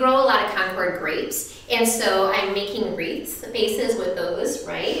is we grow a lot of Concord grapes, and so I'm making wreaths, bases with those,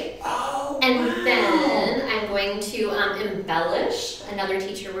 right? Oh, And wow. then I'm going to embellish, another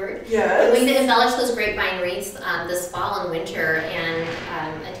teacher word. Yes. I'm going to embellish those grapevine wreaths this fall and winter and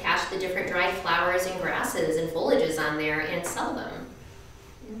attach the different dried flowers and grasses and foliages on there and sell them.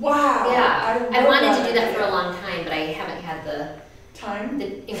 Wow. Yeah, I love wanted to do that idea. for a long time, but I haven't had the Time?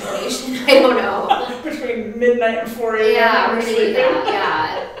 inclination. I don't know. Between midnight and 4 a.m. Yeah, we're we're gonna do sleeping. that.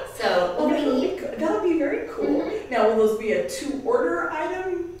 Yeah. So Well, it'll be neat. that'll be very cool. Mhm. Now, will those be a to-order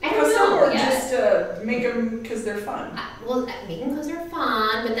item? I don't custom, know or yet. just make them because they're fun? Well, make them because they're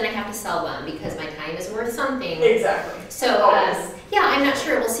fun, but then I have to sell them because my time is worth something. Exactly. So, Always. yeah, I'm not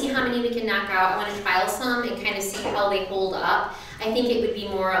sure. We'll see how many we can knock out. I want to trial some and kind of see how they hold up. I think it would be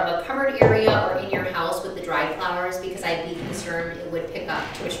more of a covered area or in your house with the dried flowers because I'd be concerned it would pick up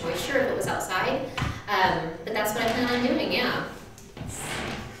too much moisture if it was outside. But that's what I plan on doing, yeah.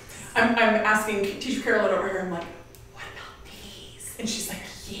 I'm asking Teacher Carolyn over here, I'm like, what about these? And she's like,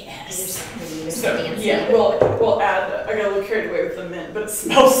 Yes. So fancy. Yeah, we'll add, I got a little carried away with the mint, but it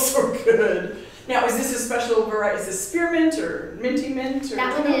smells so good. Now, is this a special variety? Is this spearmint or minty mint? Or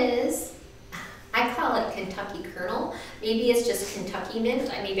That one is, I call it Kentucky kernel. Maybe it's just Kentucky mint.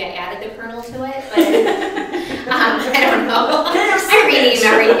 Maybe I added the kernel to it, but I don't know. I rename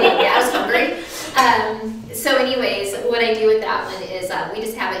everything. Yeah, I was hungry. So anyways, what I do with that one is we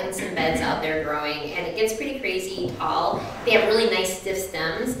just have it in some beds out there growing, and it gets pretty crazy tall. They have really nice stiff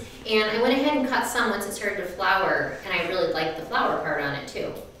stems, and I went ahead and cut some once it started to flower, and I really like the flower part on it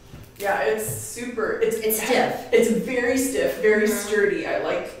too. Yeah, it's super. It's stiff. It's very stiff, very sturdy. I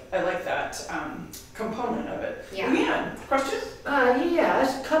like that component of it. Yeah. Leanne, question?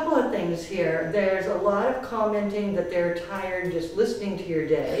 Yes, a couple of things here. There's a lot of commenting that they're tired just listening to your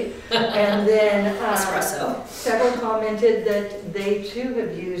day. And then Espresso. several commented that they too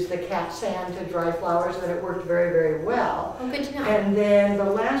have used the cat sand to dry flowers and it worked very, very well. Oh, good to know. And then the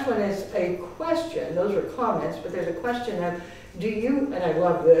last one is a question. Those were comments, but there's a question of, do you, and I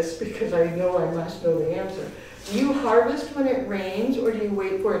love this because I know I must know the answer, do you harvest when it rains or do you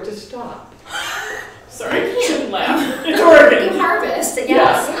wait for it to stop? Sorry, I shouldn't laugh. It's Oregon. You harvest,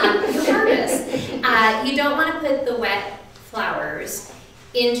 yes, you harvest. You don't want to put the wet flowers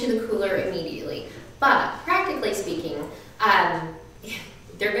into the cooler immediately, but practically speaking,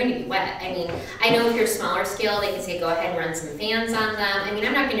 they're going to be wet. I mean, I know if you're smaller scale, they can say go ahead and run some fans on them. I mean,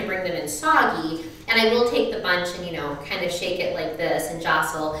 I'm not going to bring them in soggy, and I will take the bunch and, you know, kind of shake it like this and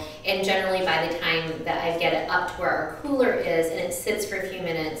jostle, and generally by the time that I get it up to where our cooler is and it sits for a few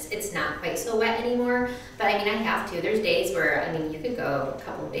minutes, it's not quite so wet anymore. But I mean, I have to. There's days where, I mean, you could go a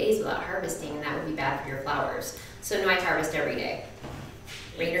couple of days without harvesting, and that would be bad for your flowers. So no, I harvest every day,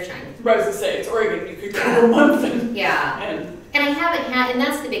 rain or shine. I was gonna say, it's Oregon, you could go a month and... Yeah. And I haven't had, and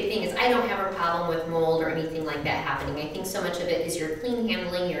that's the big thing, is I don't have a problem with mold or anything like that happening. I think so much of it is your clean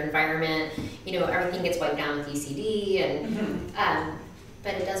handling, your environment, you know, everything gets wiped down with ECD, and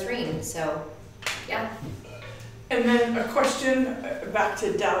but it does rain, so yeah. And then a question back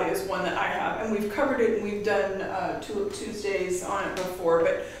to dahlias, one that I have, and we've covered it and we've done Tulip Tuesdays on it before,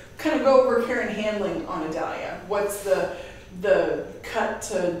 but kind of go over care and handling on a dahlia. What's the cut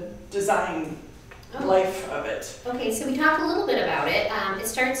to design life of it? Okay, so we talked a little bit about it. It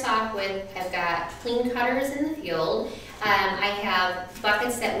starts off with, I've got clean cutters in the field. I have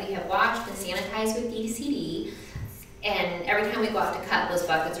buckets that we have washed and sanitized with DCD, and every time we go out to cut, those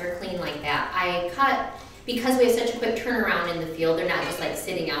buckets are clean like that. I cut, because we have such a quick turnaround in the field, they're not just like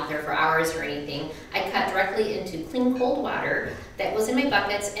sitting out there for hours or anything. I cut directly into clean cold water that was in my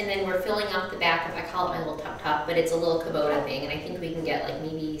buckets, and then we're filling up the back of, I call it my little tuck, but it's a little Kubota thing, and I think we can get like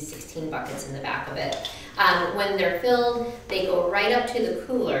maybe 16 buckets in the back of it. When they're filled, they go right up to the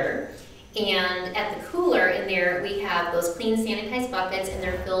cooler, and at the cooler in there, we have those clean sanitized buckets, and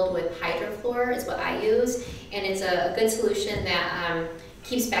they're filled with hydrofluor is what I use, and it's a good solution that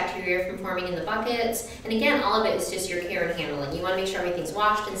keeps bacteria from forming in the buckets. And again, all of it is just your care and handling. You want to make sure everything's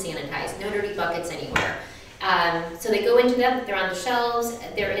washed and sanitized, no dirty buckets anywhere. So they go into them, they're on the shelves,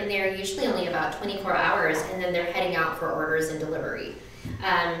 they're in there usually only about 24 hours, and then they're heading out for orders and delivery.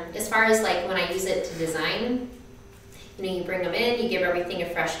 As far as like when I use it to design, you know, you bring them in, you give everything a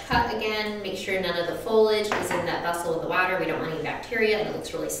fresh cut again, make sure none of the foliage is in that vessel with the water. We don't want any bacteria, and it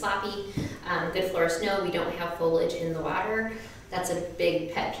looks really sloppy. Good florists know we don't have foliage in the water. That's a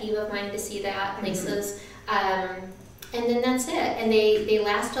big pet peeve of mine to see that places. And then that's it. And they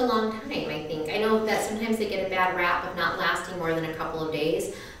last a long time, I think. I know that sometimes they get a bad rap of not lasting more than a couple of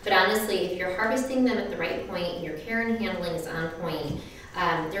days. But honestly, if you're harvesting them at the right point and your care and handling is on point,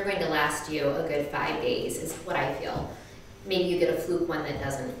 they're going to last you a good 5 days, is what I feel. Maybe you get a fluke one that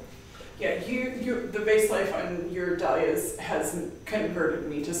doesn't. Yeah, the base life on your dahlias has converted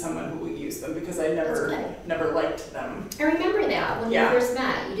me to someone who will use them, because I never liked them. I remember that when we first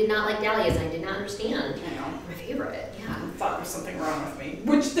met. You did not like dahlias, and I did not understand. I know. My favorite, yeah. I thought there was something wrong with me,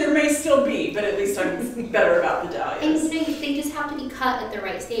 which there may still be, but at least I'm better about the dahlias. And you know, they just have to be cut at the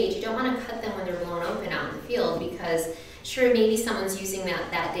right stage. You don't want to cut them when they're blown open out in the field, because sure, maybe someone's using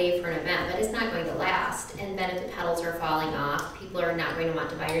that day for an event, but it's not going to last. And then if the petals are falling off, people are not going to want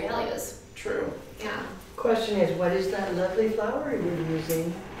to buy your dahlias. True. Yeah. Question is, what is that lovely flower you're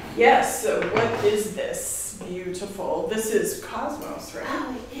using? Yes, so what is this? Beautiful. This is Cosmos, right?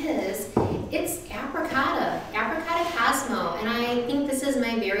 Oh, it is. It's Apricota Cosmo, and I think this is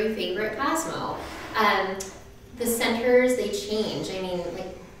my very favorite Cosmo. The centers, they change. I mean,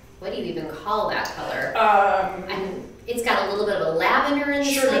 like, what do you even call that color? It's got a little bit of a lavender in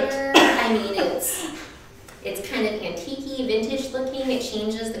the center. I mean, it's kind of antique-y, vintage looking. It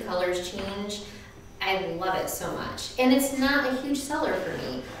changes, the colors change. I I love it so much. And it's not a huge seller for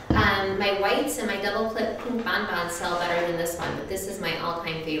me. My whites and my double clip pink bonbons sell better than this one, but this is my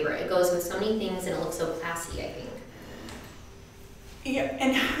all-time favorite. It goes with so many things and it looks so classy, I think. Yeah,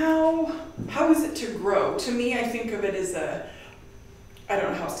 and how is it to grow? To me, I think of it as I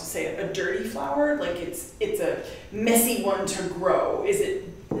don't know how else to say it, a dirty flower. Like it's a messy one to grow. Is it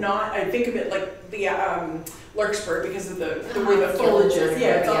not? I think of it like the larkspur because of the way the foliage is.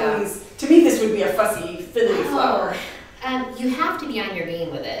 Yeah, it's always, to me this would be a fussy, fiddly flower. You have to be on your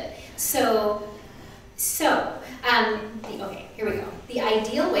game with it. Okay, here we go. The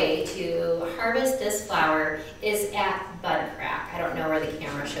ideal way to harvest this flower is at bud crack. I don't know where the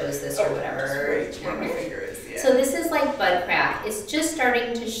camera shows this or whatever. Right where my finger is, yeah. So this is like bud crack. It's just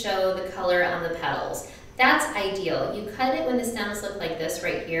starting to show the color on the petals. That's ideal. You cut it when the stems look like this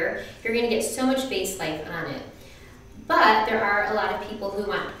right here. You're going to get so much base life on it. But there are a lot of people who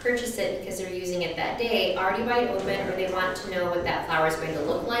want to purchase it because they're using it that day, already wide open, or they want to know what that flower is going to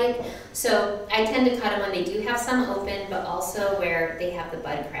look like. So I tend to cut them when they do have some open, but also where they have the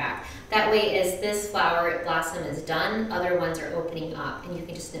bud crack. That way, as this flower blossom is done, other ones are opening up, and you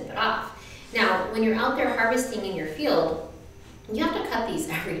can just snip it off. Now, when you're out there harvesting in your field, you have to cut these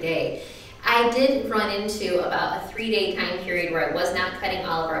every day. I did run into about a 3-day time period where I was not cutting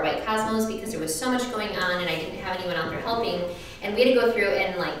all of our white cosmos because there was so much going on and I didn't have anyone out there helping, and we had to go through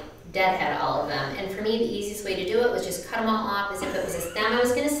and like deadhead all of them. And for me, the easiest way to do it was just cut them all off as if it was a stem I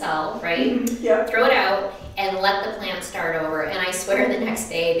was going to sell, right? Yeah. Throw it out and let the plant start over. And I swear the next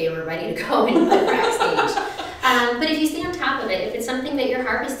day they were ready to go in the crack stage. But if you stay on top of it, if it's something that you're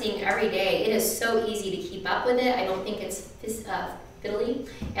harvesting every day, it is so easy to keep up with it. I don't think it's fiddly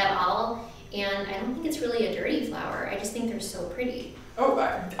at all. And I don't think it's really a dirty flower. I just think they're so pretty. Oh,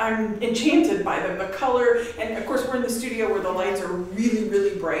 I'm enchanted by them. The color, and of course we're in the studio where the lights are really,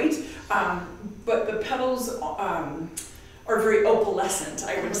 really bright, but the petals are very opalescent,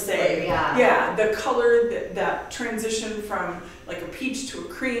 I would say. Yeah. Yeah, the color, that transition from like a peach to a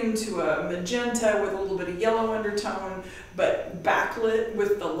cream to a magenta with a little bit of yellow undertone, but backlit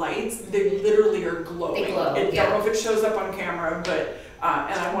with the lights, they literally are glowing. They glow, I don't know if it shows up on camera, but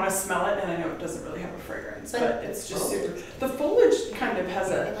and I want to smell it, and I know it doesn't really have a fragrance, but it's just super. The foliage kind of has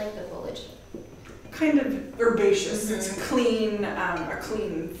I like the foliage. kind of herbaceous. Mm-hmm. It's clean, a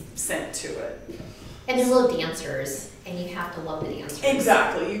clean scent to it. And they're little dancers, and you have to love the dancers.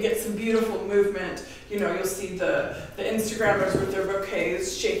 Exactly. You get some beautiful movement. You know, you'll see the Instagrammers with their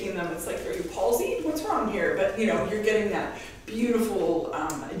bouquets shaking them. It's like, are you palsied? What's wrong here? But you know, you're getting that beautiful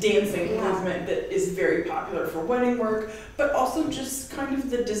dancing movement that is very popular for wedding work, but also just kind of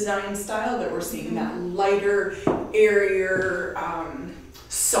the design style that we're seeing, that lighter, airier,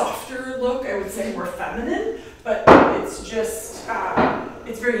 softer look, I would say more feminine, but it's just,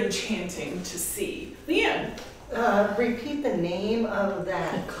 it's very enchanting to see. Leanne. Repeat the name of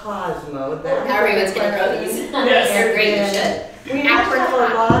that Cosmo. Everyone's going to grow these. Yes. They're great, you should. We must have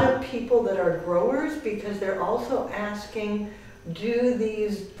a lot of people that are growers because they're also asking, do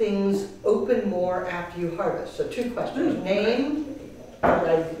these things open more after you harvest? So 2 questions. Name.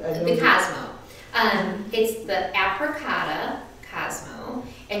 The Cosmo. It's the Apricota Cosmo.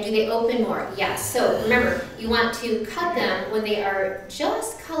 And do they open more? Yes. So remember, you want to cut them when they are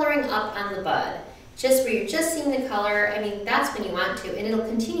just coloring up on the bud. Just where you're just seeing the color, I mean, that's when you want to, and it'll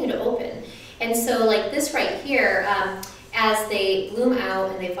continue to open. And so like this right here, as they bloom out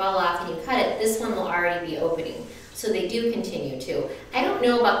and they fall off and you cut it, this one will already be opening. So they do continue to. I don't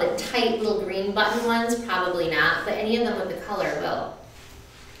know about the tight little green button ones, probably not, but any of them with the color will.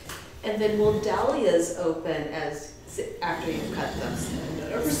 And then will dahlias open after you've cut them?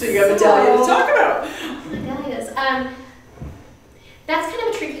 So you have a dahlia to talk about. Dahlias. That's kind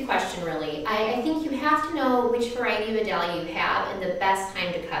of a tricky question, really. I think you have to know which variety of a dahlia you have and the best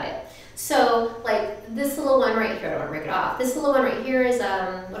time to cut it. So, like this little one right here, I don't want to break it off. This little one right here is,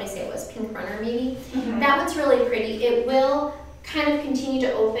 what did I say it was, Pink Runner maybe? Mm-hmm. That one's really pretty. It will kind of continue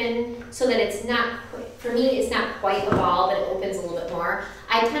to open so that it's not, for me, it's not quite a ball, but it opens a little bit more.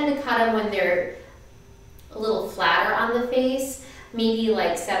 I tend to cut them when they're a little flatter on the face, maybe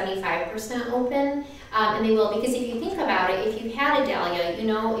like 75% open. And they will, because if you think about it, if you had a dahlia, you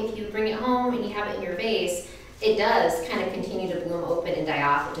know, if you bring it home and you have it in your vase, it does kind of continue to bloom open and die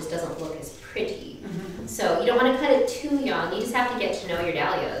off. It just doesn't look as pretty. Mm-hmm. So you don't want to cut it too young. You just have to get to know your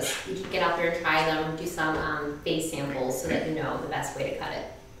dahlias. You can get out there and try them, do some base samples so that you know the best way to cut it.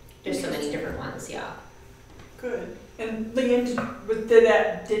 There's so many different ones, yeah. Good. And Leanne,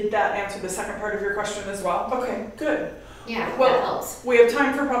 did that answer the second part of your question as well? Okay, good. Yeah, well, that helps. We have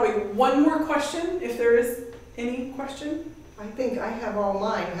time for probably one more question, if there is any question. I think I have all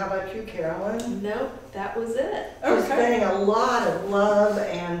mine. How about you, Carolyn? Nope, that was it. We're spending a lot of love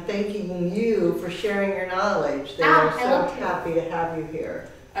and thanking you for sharing your knowledge. They are so happy to have you here.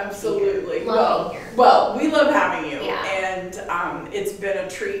 Absolutely. Love being here. Well, we love having you, Yeah. and it's been a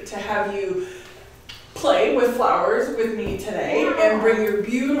treat to have you play with flowers with me today and bring your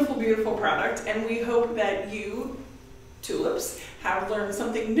beautiful, beautiful product. And we hope that you, tulips, have learned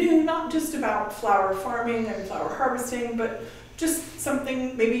something new, not just about flower farming and flower harvesting, but just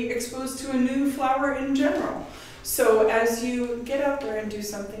something maybe exposed to a new flower in general. So as you get out there and do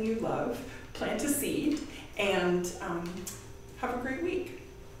something you love, plant a seed, and have a great week.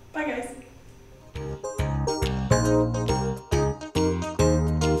 Bye, guys.